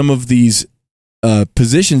some of these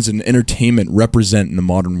positions in entertainment represent in the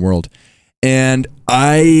modern world. And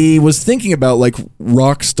I was thinking about like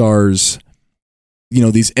rock stars,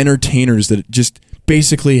 these entertainers that just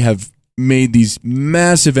basically have made these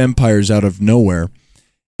massive empires out of nowhere.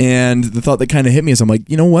 And the thought that kind of hit me is, I'm like,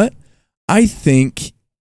 you know what? I think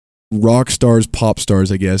rock stars, pop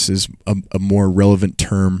stars, I guess, is a more relevant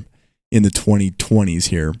term in the 2020s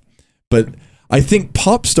here. But I think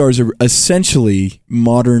pop stars are essentially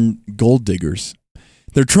modern gold diggers.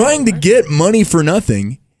 They're trying to get money for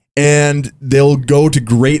nothing, and they'll go to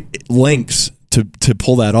great lengths to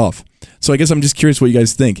pull that off. So I guess I'm just curious what you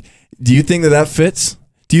guys think. Do you think that fits?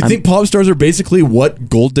 Do you think pop stars are basically what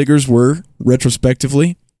gold diggers were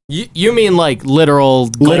retrospectively? You mean like literal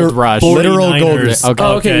gold rush? Literal gold rush.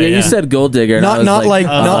 Okay. Yeah. You said gold digger. Not like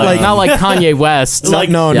Kanye West. not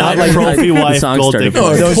like trophy wife gold digger.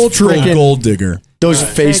 No, those cultural gold digger. Those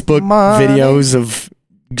Facebook videos of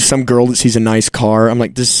some girl that sees a nice car. I'm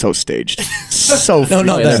like, this is so staged. So no,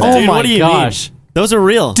 that. Oh Dude, my what do you gosh, mean? Those are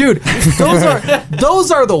real, dude.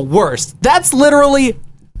 Those are the worst. That's literally.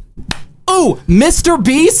 Oh, Mr.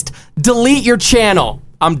 Beast, delete your channel.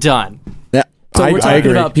 I'm done. Yeah, So we're talking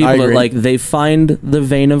agree. about people that like they find the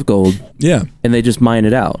vein of gold, Yeah. and they just mine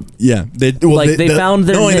it out. Yeah, they found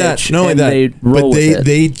their niche, and they roll with it.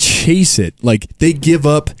 They chase it. Like they give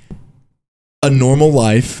up a normal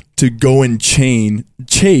life to go and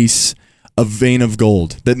chase a vein of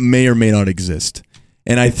gold that may or may not exist.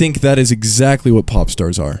 And I think that is exactly what pop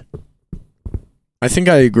stars are. I think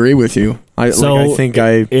I agree with you. I think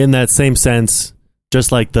in that same sense,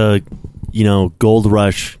 just like the gold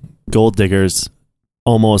rush gold diggers,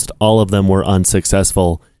 almost all of them were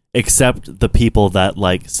unsuccessful, except the people that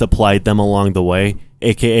like supplied them along the way,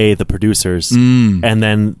 aka the producers, and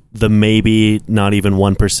then the maybe not even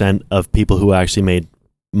 1% of people who actually made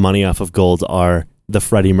money off of gold are the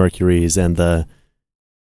Freddie Mercurys and the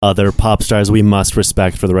other pop stars we must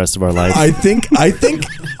respect for the rest of our life. I think I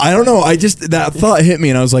don't know. That thought hit me,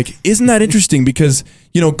 and I was like, isn't that interesting? Because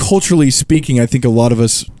culturally speaking, I think a lot of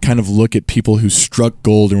us kind of look at people who struck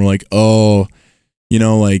gold, and we're like, oh,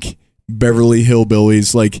 like Beverly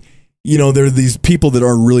Hillbillies, like there are these people that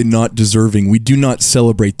are really not deserving. We do not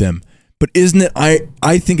celebrate them. But isn't it?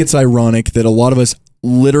 I think it's ironic that a lot of us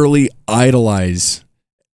literally idolize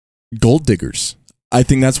gold diggers. I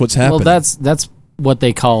think that's what's happening. Well, that's what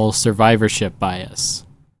they call survivorship bias.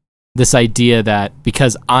 This idea that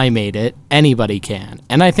because I made it, anybody can.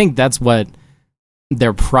 And I think that's what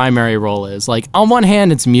their primary role is. Like, on one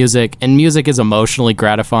hand, it's music, and music is emotionally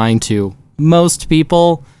gratifying to most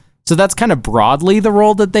people. So that's kind of broadly the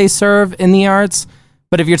role that they serve in the arts.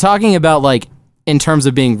 But if you're talking about, like, in terms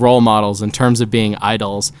of being role models, in terms of being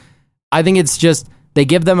idols, I think it's just they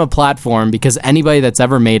give them a platform because anybody that's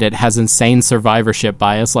ever made it has insane survivorship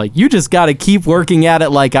bias. Like, you just got to keep working at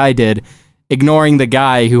it like I did, ignoring the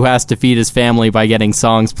guy who has to feed his family by getting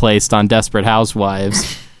songs placed on Desperate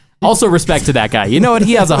Housewives. Also, respect to that guy. You know what?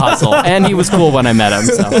 He has a hustle, and he was cool when I met him.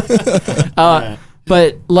 So,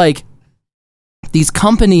 but like, these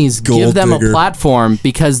companies give them a platform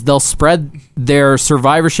because they'll spread their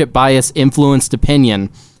survivorship bias influenced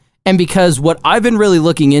opinion, and because what I've been really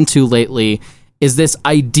looking into lately is this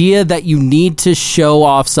idea that you need to show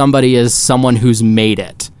off somebody as someone who's made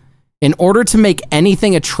it. In order to make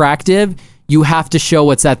anything attractive, you have to show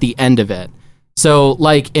what's at the end of it. So,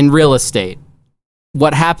 like in real estate,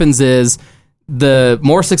 what happens is the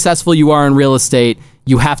more successful you are in real estate,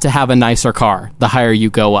 you have to have a nicer car the higher you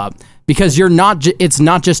go up. Because it's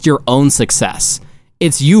not just your own success.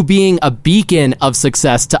 It's you being a beacon of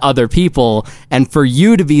success to other people, and for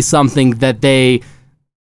you to be something that they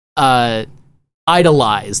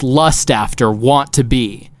idolize, lust after, want to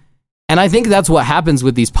be. And I think that's what happens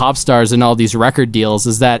with these pop stars and all these record deals,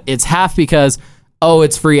 is that it's half because, oh,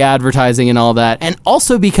 it's free advertising and all that, and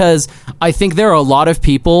also because I think there are a lot of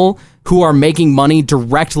people who are making money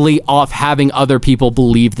directly off having other people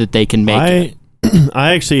believe that they can make it.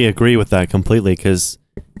 I actually agree with that completely, because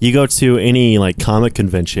you go to any like comic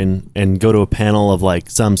convention and go to a panel of like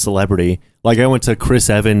some celebrity, Like I went to Chris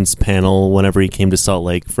Evans' panel whenever he came to Salt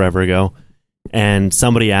Lake forever ago, and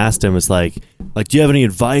somebody asked him, "It's like, do you have any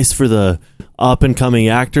advice for the up and coming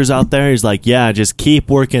actors out there?" He's like, "Yeah, just keep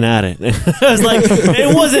working at it." It was like,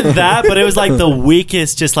 it wasn't that, but it was like the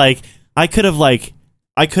weakest. Just like I could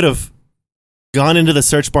have gone into the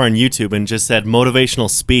search bar on YouTube and just said motivational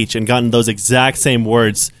speech and gotten those exact same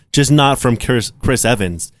words, just not from Chris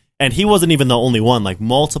Evans. And he wasn't even the only one. Like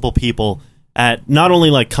multiple people at not only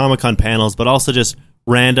like Comic-Con panels, but also just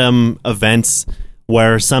random events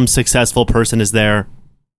where some successful person is there.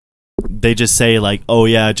 They just say like, "Oh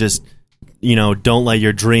yeah, just, don't let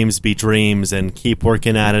your dreams be dreams and keep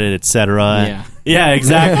working at it, etc." Yeah,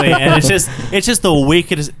 exactly. And it's just the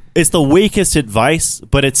weakest. It's the weakest advice,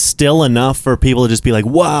 but it's still enough for people to just be like,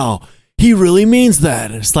 "Wow, he really means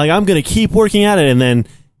that." It's like, I'm gonna keep working at it, and then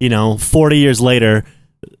 40 years later,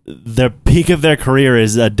 the peak of their career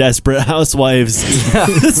is a Desperate Housewives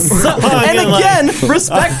song. And again,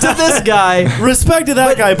 respect to this guy. Respect to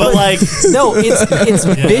that guy, but like... No, it's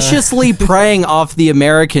viciously preying off the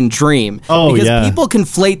American dream. Oh, because people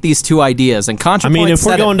conflate these two ideas, and ContraPoint I mean, if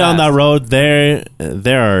we're said going it down best. that road,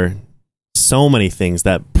 there are so many things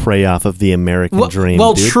that prey off of the American dream,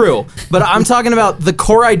 Well, dude. true, but I'm talking about the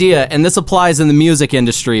core idea, and this applies in the music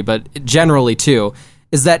industry, but generally too,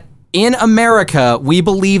 is that in America, we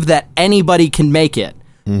believe that anybody can make it,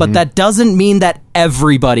 but that doesn't mean that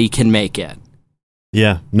everybody can make it.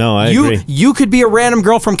 Yeah, no, I agree. You could be a random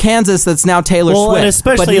girl from Kansas that's now Taylor Swift. And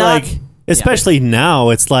especially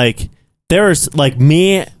now, it's like there's like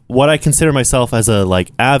me, what I consider myself as a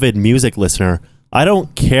like avid music listener. I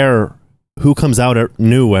don't care who comes out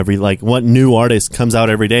new what new artist comes out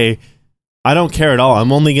every day. I don't care at all.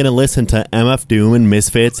 I'm only going to listen to MF Doom and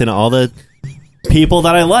Misfits and all the people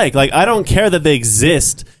that I like. Like, I don't care that they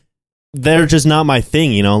exist. They're just not my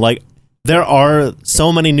thing, Like, there are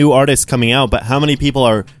so many new artists coming out, but how many people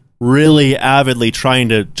are really avidly trying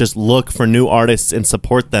to just look for new artists and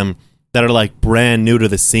support them that are, like, brand new to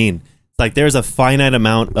the scene? It's like, there's a finite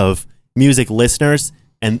amount of music listeners,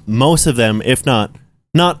 and most of them, if not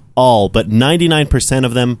all, but 99%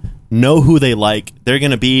 of them know who they like. They're going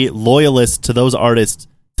to be loyalists to those artists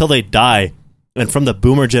till they die. And from the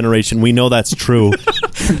boomer generation, we know that's true.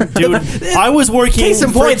 Dude, I was working... Case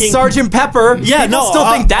in point, Sgt. Pepper. Yeah, People still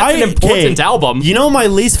think that's an important album. My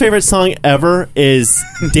least favorite song ever is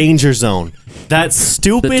Danger Zone. That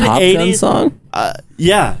stupid The Top 80s... Gun song?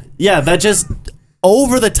 Yeah, that just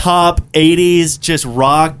over-the-top 80s, just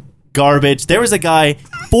rock garbage. There was a guy,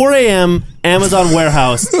 4 a.m., Amazon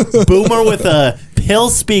warehouse, boomer with a pill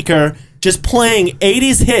speaker, just playing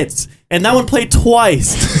 80s hits, and that one played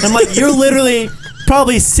twice. I'm like, you're literally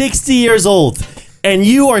probably 60 years old, and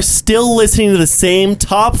you are still listening to the same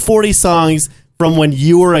top 40 songs from when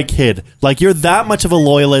you were a kid. Like, you're that much of a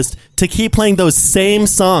loyalist to keep playing those same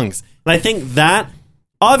songs. And I think that,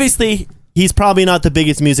 obviously, he's probably not the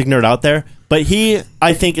biggest music nerd out there, but he,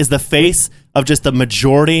 I think, is the face of just the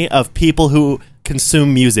majority of people who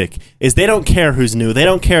consume music. Is they don't care who's new. They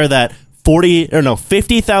don't care that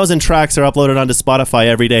 50,000 tracks are uploaded onto Spotify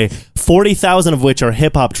every day, 40,000 of which are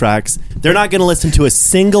hip-hop tracks. They're not going to listen to a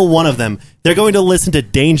single one of them. They're going to listen to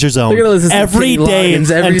Danger Zone every day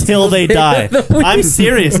until they die. I'm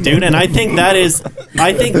serious, dude, and I think that is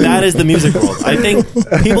the music world. I think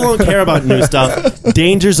people don't care about new stuff.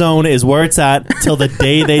 Danger Zone is where it's at till the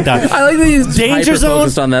day they die. I like that he's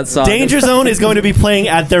hyper-focused on that song. Danger Zone is going to be playing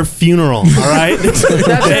at their funeral, all right?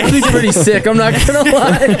 That's actually pretty sick, I'm not going to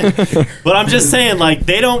lie. But I'm just saying, like,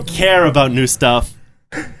 they don't care about new stuff.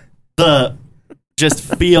 The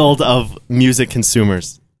just field of music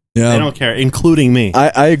consumers. Yeah. They don't care, including me.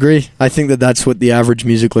 I agree. I think that's what the average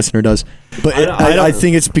music listener does. But I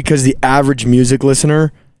think it's because the average music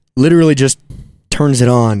listener literally just turns it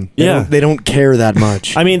on. They don't care that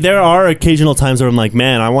much. I mean, there are occasional times where I'm like,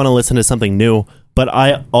 man, I want to listen to something new, but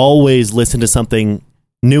I always listen to something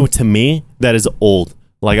new to me that is old.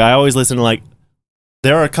 Like, I always listen to, like,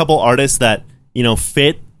 there are a couple artists that,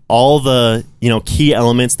 fit all the, key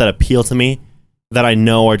elements that appeal to me that I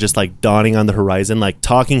know are just like dawning on the horizon. Like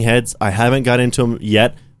Talking Heads, I haven't got into them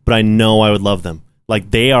yet, but I know I would love them.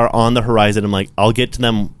 Like, they are on the horizon. I'm like, I'll get to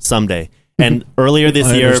them someday. And earlier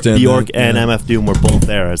this year, Bjork and MF Doom were both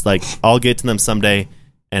there. It's like, I'll get to them someday,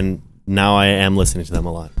 and now I am listening to them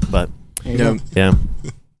a lot. But yeah.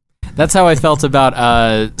 That's how I felt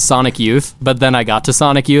about Sonic Youth, but then I got to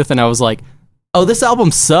Sonic Youth and I was like, Oh, this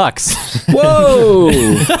album sucks. Whoa!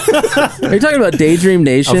 Are you talking about Daydream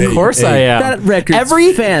Nation? Of course I am. That record's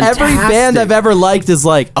Every fantastic. band I've ever liked is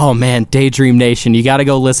like, oh man, Daydream Nation. You got to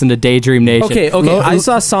go listen to Daydream Nation. Okay. I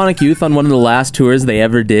saw Sonic Youth on one of the last tours they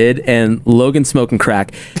ever did, and Logan smoking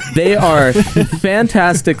crack. They are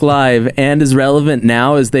fantastic live and as relevant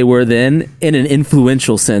now as they were then in an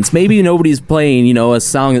influential sense. Maybe nobody's playing, a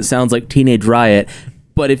song that sounds like Teenage Riot,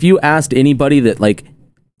 but if you asked anybody that, like,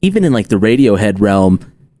 even in like the Radiohead realm,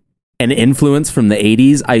 an influence from the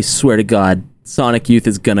 80s, I swear to God, Sonic Youth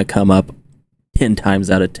is going to come up 10 times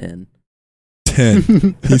out of 10.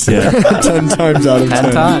 10. He said 10 times out of 10.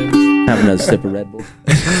 10 times. Have another sip of Red Bull.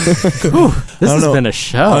 This has been a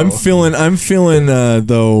show. I'm feeling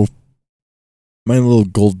though, my little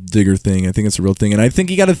gold digger thing. I think it's a real thing. And I think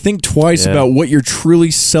you got to think twice about what you're truly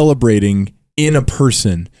celebrating in a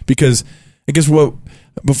person. Because I guess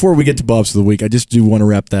before we get to Bobs of the Week, I just do want to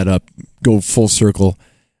wrap that up, go full circle.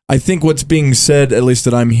 I think what's being said, at least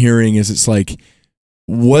that I'm hearing, is it's like,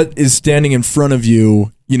 what is standing in front of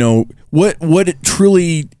you, what it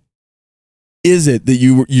truly is it that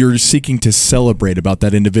you're seeking to celebrate about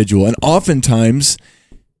that individual? And oftentimes,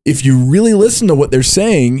 if you really listen to what they're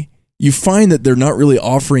saying, you find that they're not really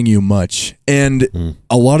offering you much. And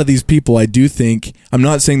a lot of these people, I do think, I'm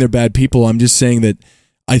not saying they're bad people, I'm just saying that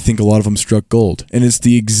I think a lot of them struck gold. And it's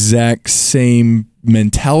the exact same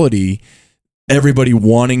mentality. Everybody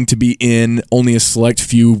wanting to be in, only a select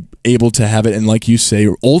few able to have it. And like you say,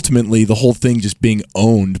 ultimately the whole thing just being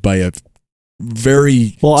owned by a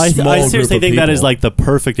very small I group seriously of think that people. is like the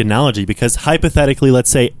perfect analogy, because hypothetically, let's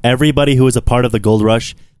say everybody who was a part of the gold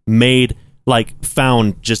rush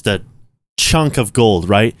found just a chunk of gold,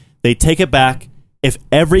 right? They take it back. If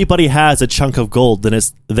everybody has a chunk of gold, then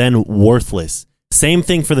it's then worthless. Same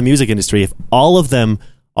thing for the music industry. If all of them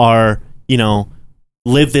are,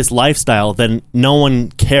 live this lifestyle, then no one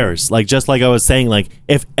cares. Like, just like I was saying, like,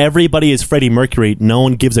 if everybody is Freddie Mercury, no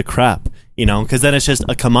one gives a crap, because then it's just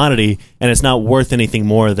a commodity and it's not worth anything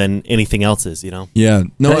more than anything else is, Yeah.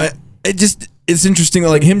 No, it's interesting.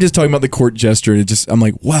 Like him just talking about the court jester. I'm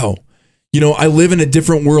like, wow. I live in a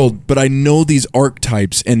different world, but I know these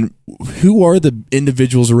archetypes, and who are the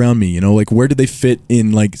individuals around me? Like, where do they fit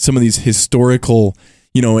in, like, some of these historical,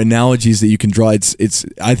 analogies that you can draw? It's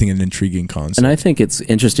I think, an intriguing concept. And I think it's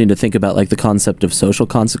interesting to think about, like, the concept of social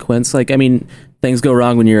consequence. Like, I mean, things go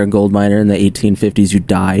wrong when you're a gold miner in the 1850s, you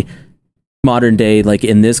die. Modern day, like,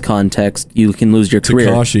 in this context, you can lose your career.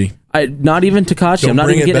 Takashi. Not even Takashi. I'm not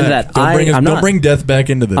even getting into that. Don't bring death back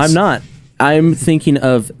into this. I'm not. I'm thinking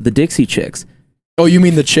of the Dixie Chicks. Oh, you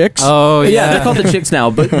mean the Chicks? Oh, Yeah, they're called the Chicks now.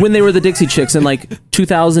 But when they were the Dixie Chicks in like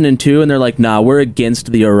 2002, and they're like, nah, we're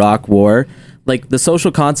against the Iraq War. Like, the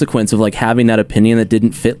social consequence of like having that opinion that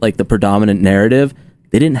didn't fit like the predominant narrative,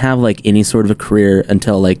 they didn't have like any sort of a career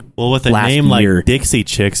until like with a last name year. like Dixie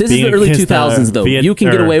Chicks. This is the early 2000s though. You can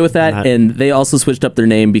get away with that, and they also switched up their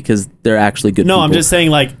name because they're actually good people. I'm just saying,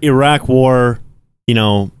 like, Iraq War,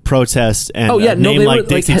 protest and name like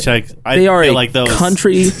Dixie Chicks. They are feel a like those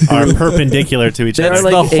country are perpendicular to each They other. are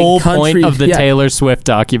like the whole a country- point of the yeah. Taylor Swift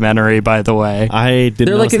documentary, by the way.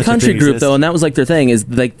 They're like a country group though, and that was like their thing. Is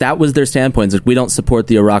like that was their standpoint. Like, we don't support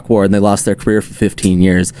the Iraq War, and they lost their career for 15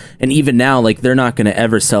 years. And even now, like, they're not going to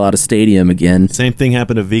ever sell out a stadium again. Same thing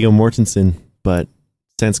happened to Viggo Mortensen, but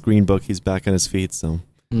since Green Book, he's back on his feet. So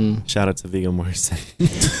shout out to Viggo Mortensen.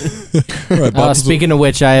 All right, Bob, Speaking of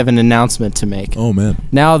which, I have an announcement to make. oh man,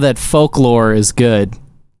 Now that Folklore is good,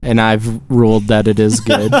 and I've ruled that it is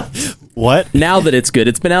good. What? Now that it's good,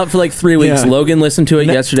 it's been out for like 3 weeks. Yeah. Logan listened to it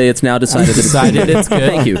yesterday. It's now decided It's good.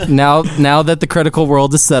 Thank you. Now that the critical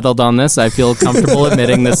world is settled on this, I feel comfortable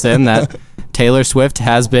admitting this that Taylor Swift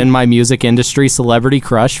has been my music industry celebrity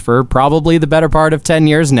crush for probably the better part of 10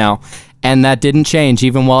 years now. And that didn't change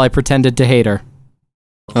even while I pretended to hate her.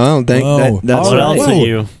 Oh, that's What else Whoa. are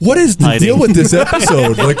you? What is the hiding? deal with this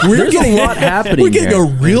episode? Like, There's a lot happening. We're getting here. a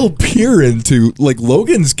real peer into like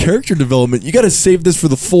Logan's character development. You got to save this for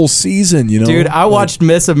the full season, Dude, I watched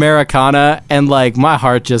Miss Americana and like my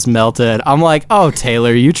heart just melted. I'm like, oh,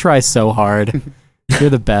 Taylor, you try so hard. You're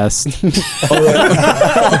the best.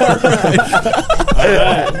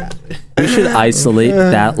 We should isolate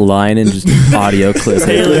that line and just audio clip it.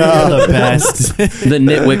 Taylor, you're the best. The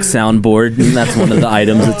NTWIC soundboard, and that's one of the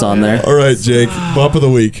items that's on there. All right, Jake, Bop of the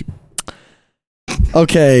Week.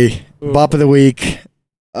 Okay, Bop of the Week.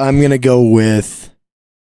 I'm going to go with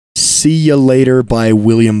See Ya Later by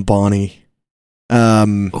William Bonney.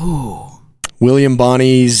 William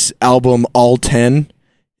Bonney's album All 10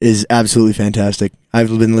 is absolutely fantastic. I've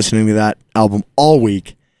been listening to that album all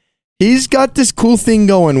week. He's got this cool thing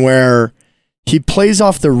going where he plays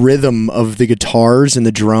off the rhythm of the guitars and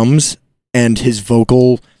the drums and his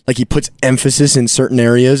vocal. Like he puts emphasis in certain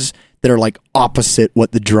areas that are like opposite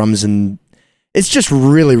what the drums and it's just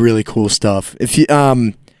really, really cool stuff. If you,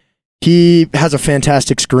 he has a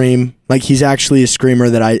fantastic scream. Like he's actually a screamer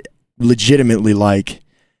that I legitimately like.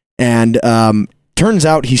 And turns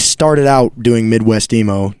out he started out doing Midwest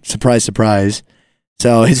emo. Surprise, surprise.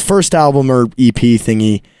 So his first album or EP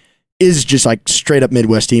thingy is just like straight up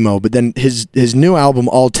Midwest emo. But then his new album,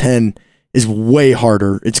 All 10, is way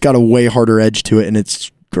harder. It's got a way harder edge to it, and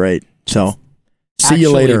it's great. So see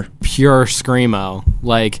you later. Pure screamo.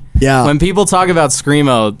 Like Yeah. when people talk about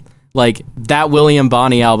screamo, like that William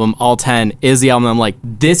Bonney album, All 10, is the album I'm like,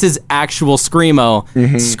 this is actual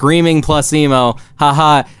screamo. Screaming plus emo.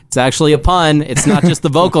 Haha. It's actually a pun. It's not just the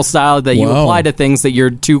vocal style that you Wow. apply to things that you're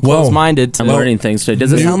too close-minded to. I'm learning things today.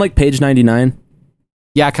 Does it sound like Page 99?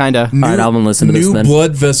 Yeah, kind of. All right, I'll listen to this New then.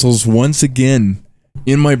 blood vessels once again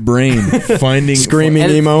in my brain, finding Screaming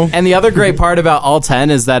emo. And the other great part about All 10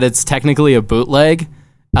 is that it's technically a bootleg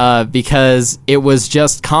because it was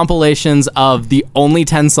just compilations of the only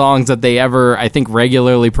 10 songs that they ever, I think,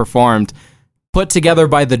 regularly performed, put together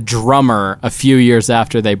by the drummer a few years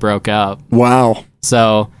after they broke up. Wow.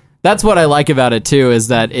 So that's what I like about it, too, is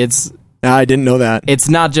that I didn't know that. it's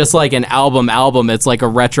not just like an album. It's like a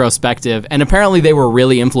retrospective. And apparently they were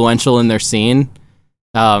really influential in their scene.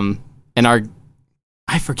 I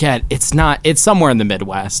forget, it's somewhere in the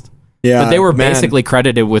Midwest. Yeah. But they were man. basically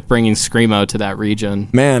credited with bringing screamo to that region.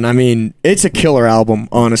 Man, I mean, it's a killer album,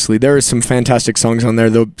 honestly. There are some fantastic songs on there.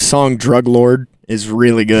 The song Drug Lord is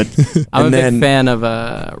really good. I'm And a then- big fan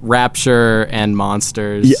of Rapture and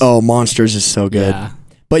Monsters. Yeah, oh, Monsters is so good. Yeah.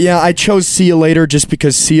 But yeah, I chose See You Later just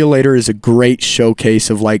because See You Later is a great showcase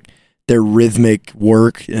of like their rhythmic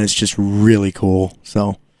work, and it's just really cool.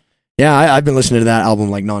 So yeah, I've been listening to that album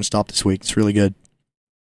like nonstop this week. It's really good.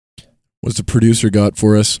 What's the producer got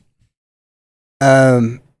for us?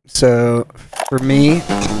 So for me,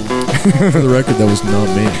 For the record, that was not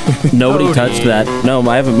me. Nobody touched that. No,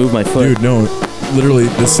 I haven't moved my foot. Dude, no. Literally,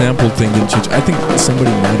 the sample thing didn't change. I think somebody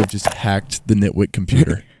might have just hacked the NTWIC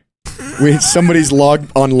computer. Wait, somebody's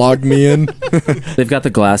unlogged me in. They've got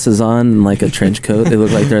the glasses on and like a trench coat. They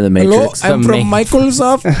look like they're in the Matrix. I'm from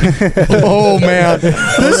Microsoft. Oh man,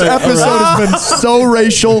 this episode has been so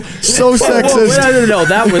racial, so sexist. No,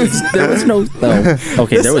 there was no.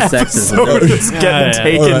 Okay, there was sexism. It's getting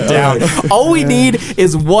taken all right, down. All we need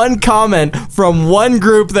is one comment from one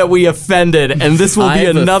group that we offended, and this will be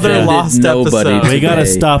I've another offended lost nobody. episode. We gotta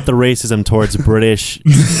today. stop the racism towards British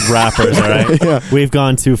rappers, all right? We've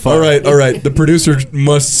gone too far. All right. The producer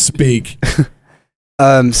must speak.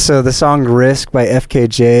 so the song "Risk" by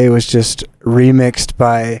FKJ was just remixed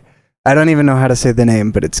by, I don't even know how to say the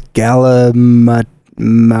name, but it's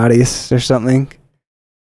Galamatis or something.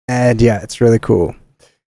 And yeah, it's really cool.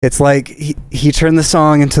 It's like he turned the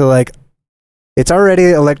song into like, it's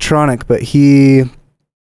already electronic, but he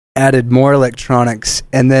added more electronics,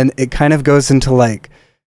 and then it kind of goes into like,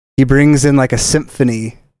 he brings in like a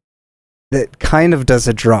symphony that kind of does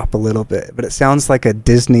a drop a little bit, but it sounds like a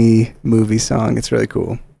Disney movie song. It's really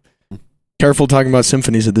cool. Careful talking about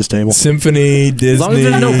symphonies at this table. Symphony, Disney. As long as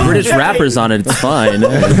there's no British rappers on it, it's fine.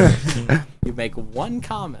 You make one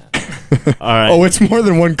comment. All right. Oh, it's more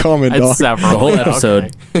than one comment, It's dog. several. The whole Yeah,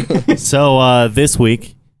 episode. okay. So this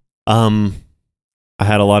week, I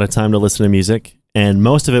had a lot of time to listen to music, and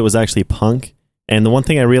most of it was actually punk. And the one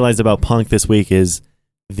thing I realized about punk this week is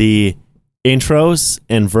the intros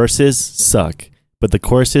and verses suck, but the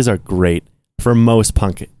choruses are great for most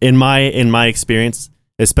punk. In my experience,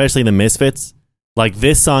 especially the Misfits, like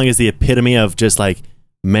this song is the epitome of just like,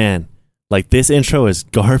 man, like this intro is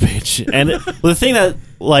garbage. And the thing that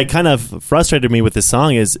like kind of frustrated me with this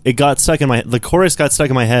song is the chorus got stuck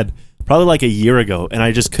in my head probably like a year ago, and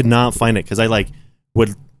I just could not find it because I like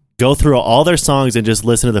would go through all their songs and just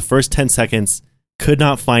listen to the first 10 seconds, could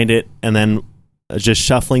not find it, and then just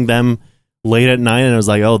shuffling them late at night, and I was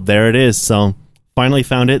like, oh, there it is. So finally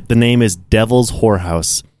found it. The name is Devil's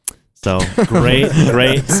Whorehouse. So great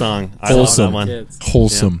song. I love that Wholesome. one.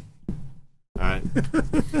 Wholesome. All right.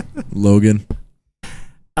 Logan.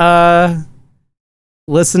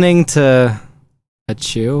 Listening to a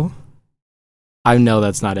chew. I know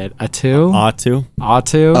that's not it. A two? Ought to.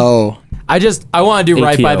 Oh, I want to do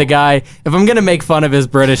right by ATO. the guy. If I'm going to make fun of his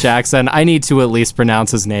British accent, I need to at least pronounce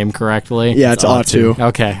his name correctly. yeah, it's ought to.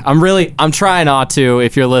 Okay. I'm trying to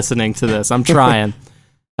if you're listening to this. I'm trying.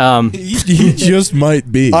 He just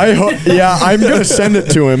might be. I'm gonna send it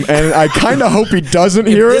to him, and I kind of hope he doesn't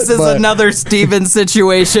hear This it. is but another Steven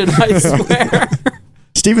situation, I swear.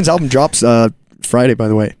 Steven's album drops Friday, by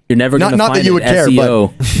the way. You're never going to Not find that you would care,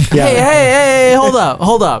 SEO. but yeah. Hey,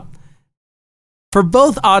 hold up. For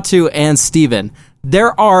both ATO and Steven,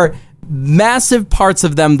 there are massive parts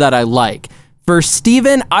of them that I like. For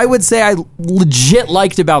Steven, I would say I legit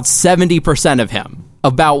liked about 70% of him,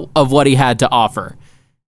 of what he had to offer.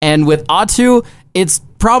 And with ATO, it's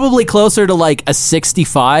probably closer to like a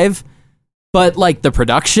 65, but like the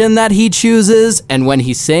production that he chooses and when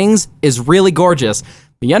he sings is really gorgeous.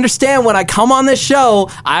 But you understand, when I come on this show,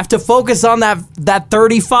 I have to focus on that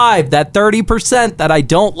 35, that 30% that I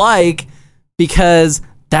don't like, because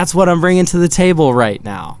that's what I'm bringing to the table right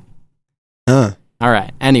now. All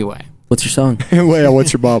right, anyway. What's your song? Wait,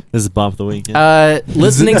 what's your bop? This is Bop of the Week. Yeah.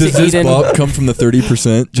 Listening Does to this Eden. bop come from the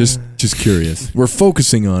 30%? Just curious. We're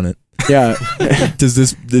focusing on it. Yeah. Does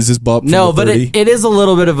this bop? From No, the but 30? it is a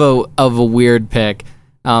little bit of a weird pick.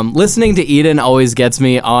 Listening to Eden always gets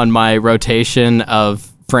me on my rotation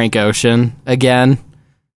of Frank Ocean again.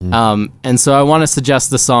 And so I want to suggest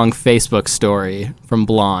the song Facebook Story from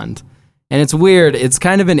Blonde. And it's weird. It's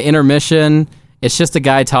kind of an intermission. It's just a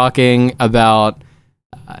guy talking about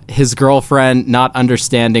his girlfriend not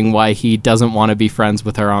understanding why he doesn't want to be friends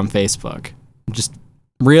with her on Facebook. Just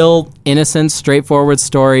real innocent, straightforward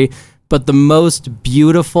story, but the most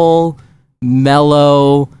beautiful,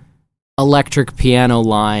 mellow, electric piano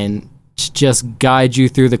line to just guide you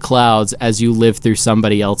through the clouds as you live through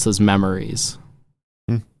somebody else's memories.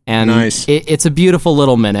 And Nice. It's a beautiful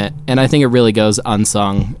little minute, and I think it really goes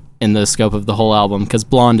unsung in the scope of the whole album, because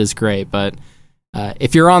Blonde is great, but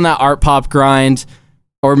if you're on that art pop grind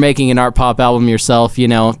or making an art pop album yourself,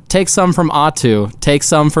 take some from ATO, take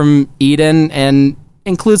some from Eden, and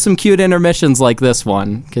include some cute intermissions like this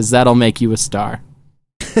one, because that'll make you a star.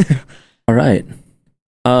 All right.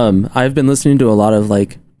 I've been listening to a lot of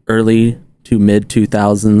like early to mid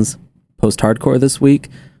 2000s post-hardcore this week.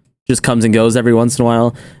 Just comes and goes every once in a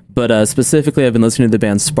while. But specifically, I've been listening to the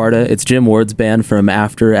band Sparta. It's Jim Ward's band from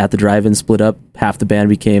after At the Drive-In split up. Half the band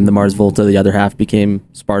became the Mars Volta, the other half became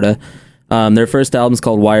Sparta. Their first album's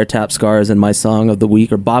called Wiretap Scars, and my song of the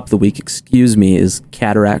week, or bop of the week, is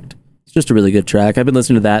Cataract. It's just a really good track. I've been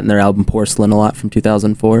listening to that and their album Porcelain a lot from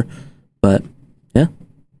 2004. But, yeah.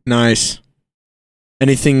 Nice.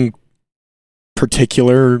 Anything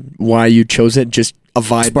particular why you chose it? Just a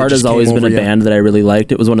vibe. Sparta's always been a band that I really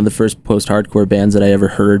liked. It was one of the first post-hardcore bands that I ever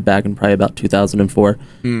heard back in probably about 2004.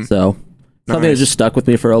 So something that just stuck with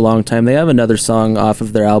me for a long time. They have another song off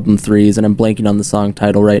of their album Threes, and I'm blanking on the song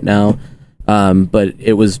title right now. But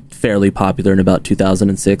it was fairly popular in about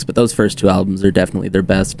 2006. But those first two albums are definitely their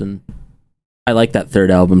best, and I like that third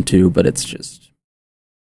album too. But it's just,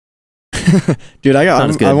 dude,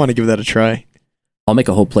 I want to give that a try. I'll make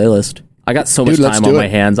a whole playlist. I got so much Dude, time on my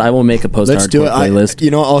hands. I will make a post-hardcore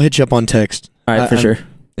playlist. I'll hit you up on text. All right, for sure.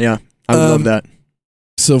 Yeah, I would love that.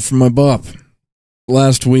 So for my bop,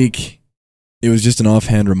 last week, it was just an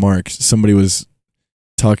offhand remark. Somebody was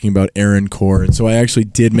talking about Aaron Core, and so I actually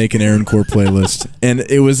did make an Aaron Core playlist, and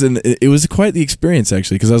it was quite the experience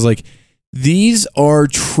actually, because I was like, these are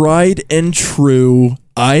tried and true.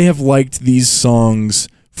 I have liked these songs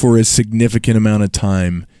for a significant amount of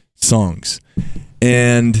time. Songs,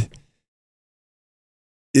 and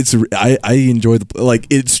I enjoy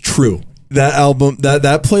it's true. That album,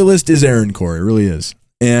 that playlist is Aaron Core. It really is.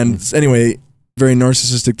 And anyway, very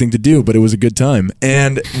narcissistic thing to do, but it was a good time.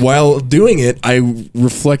 And while doing it, I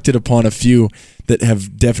reflected upon a few that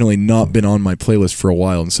have definitely not been on my playlist for a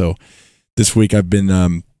while. And so this week I've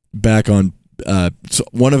been back on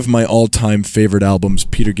one of my all-time favorite albums,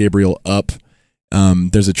 Peter Gabriel Up.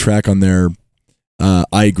 There's a track on there,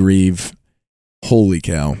 I Grieve. Holy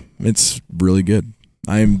cow. It's really good.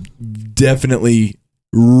 I'm definitely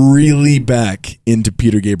really back into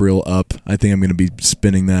Peter Gabriel Up. I think I'm going to be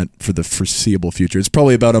spinning that for the foreseeable future. It's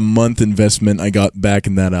probably about a month investment I got back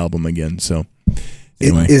in that album again. So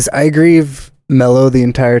anyway. Is I Grieve mellow the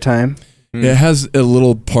entire time? It has a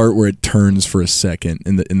little part where it turns for a second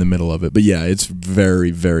in the middle of it. But yeah, it's very,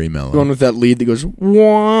 very mellow. Going with that lead that goes,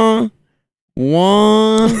 wah,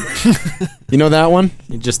 wah. You know that one?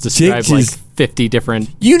 You just described like 50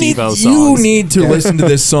 different Devo songs. You need to listen to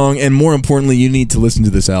this song, and more importantly, you need to listen to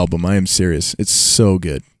this album. I am serious. It's so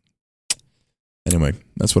good. Anyway,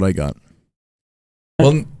 that's what I got.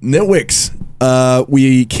 Well, NTWICs,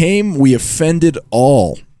 we offended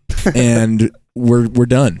all, and we're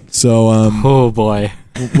done. So, oh boy,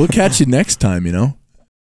 we'll catch you next time.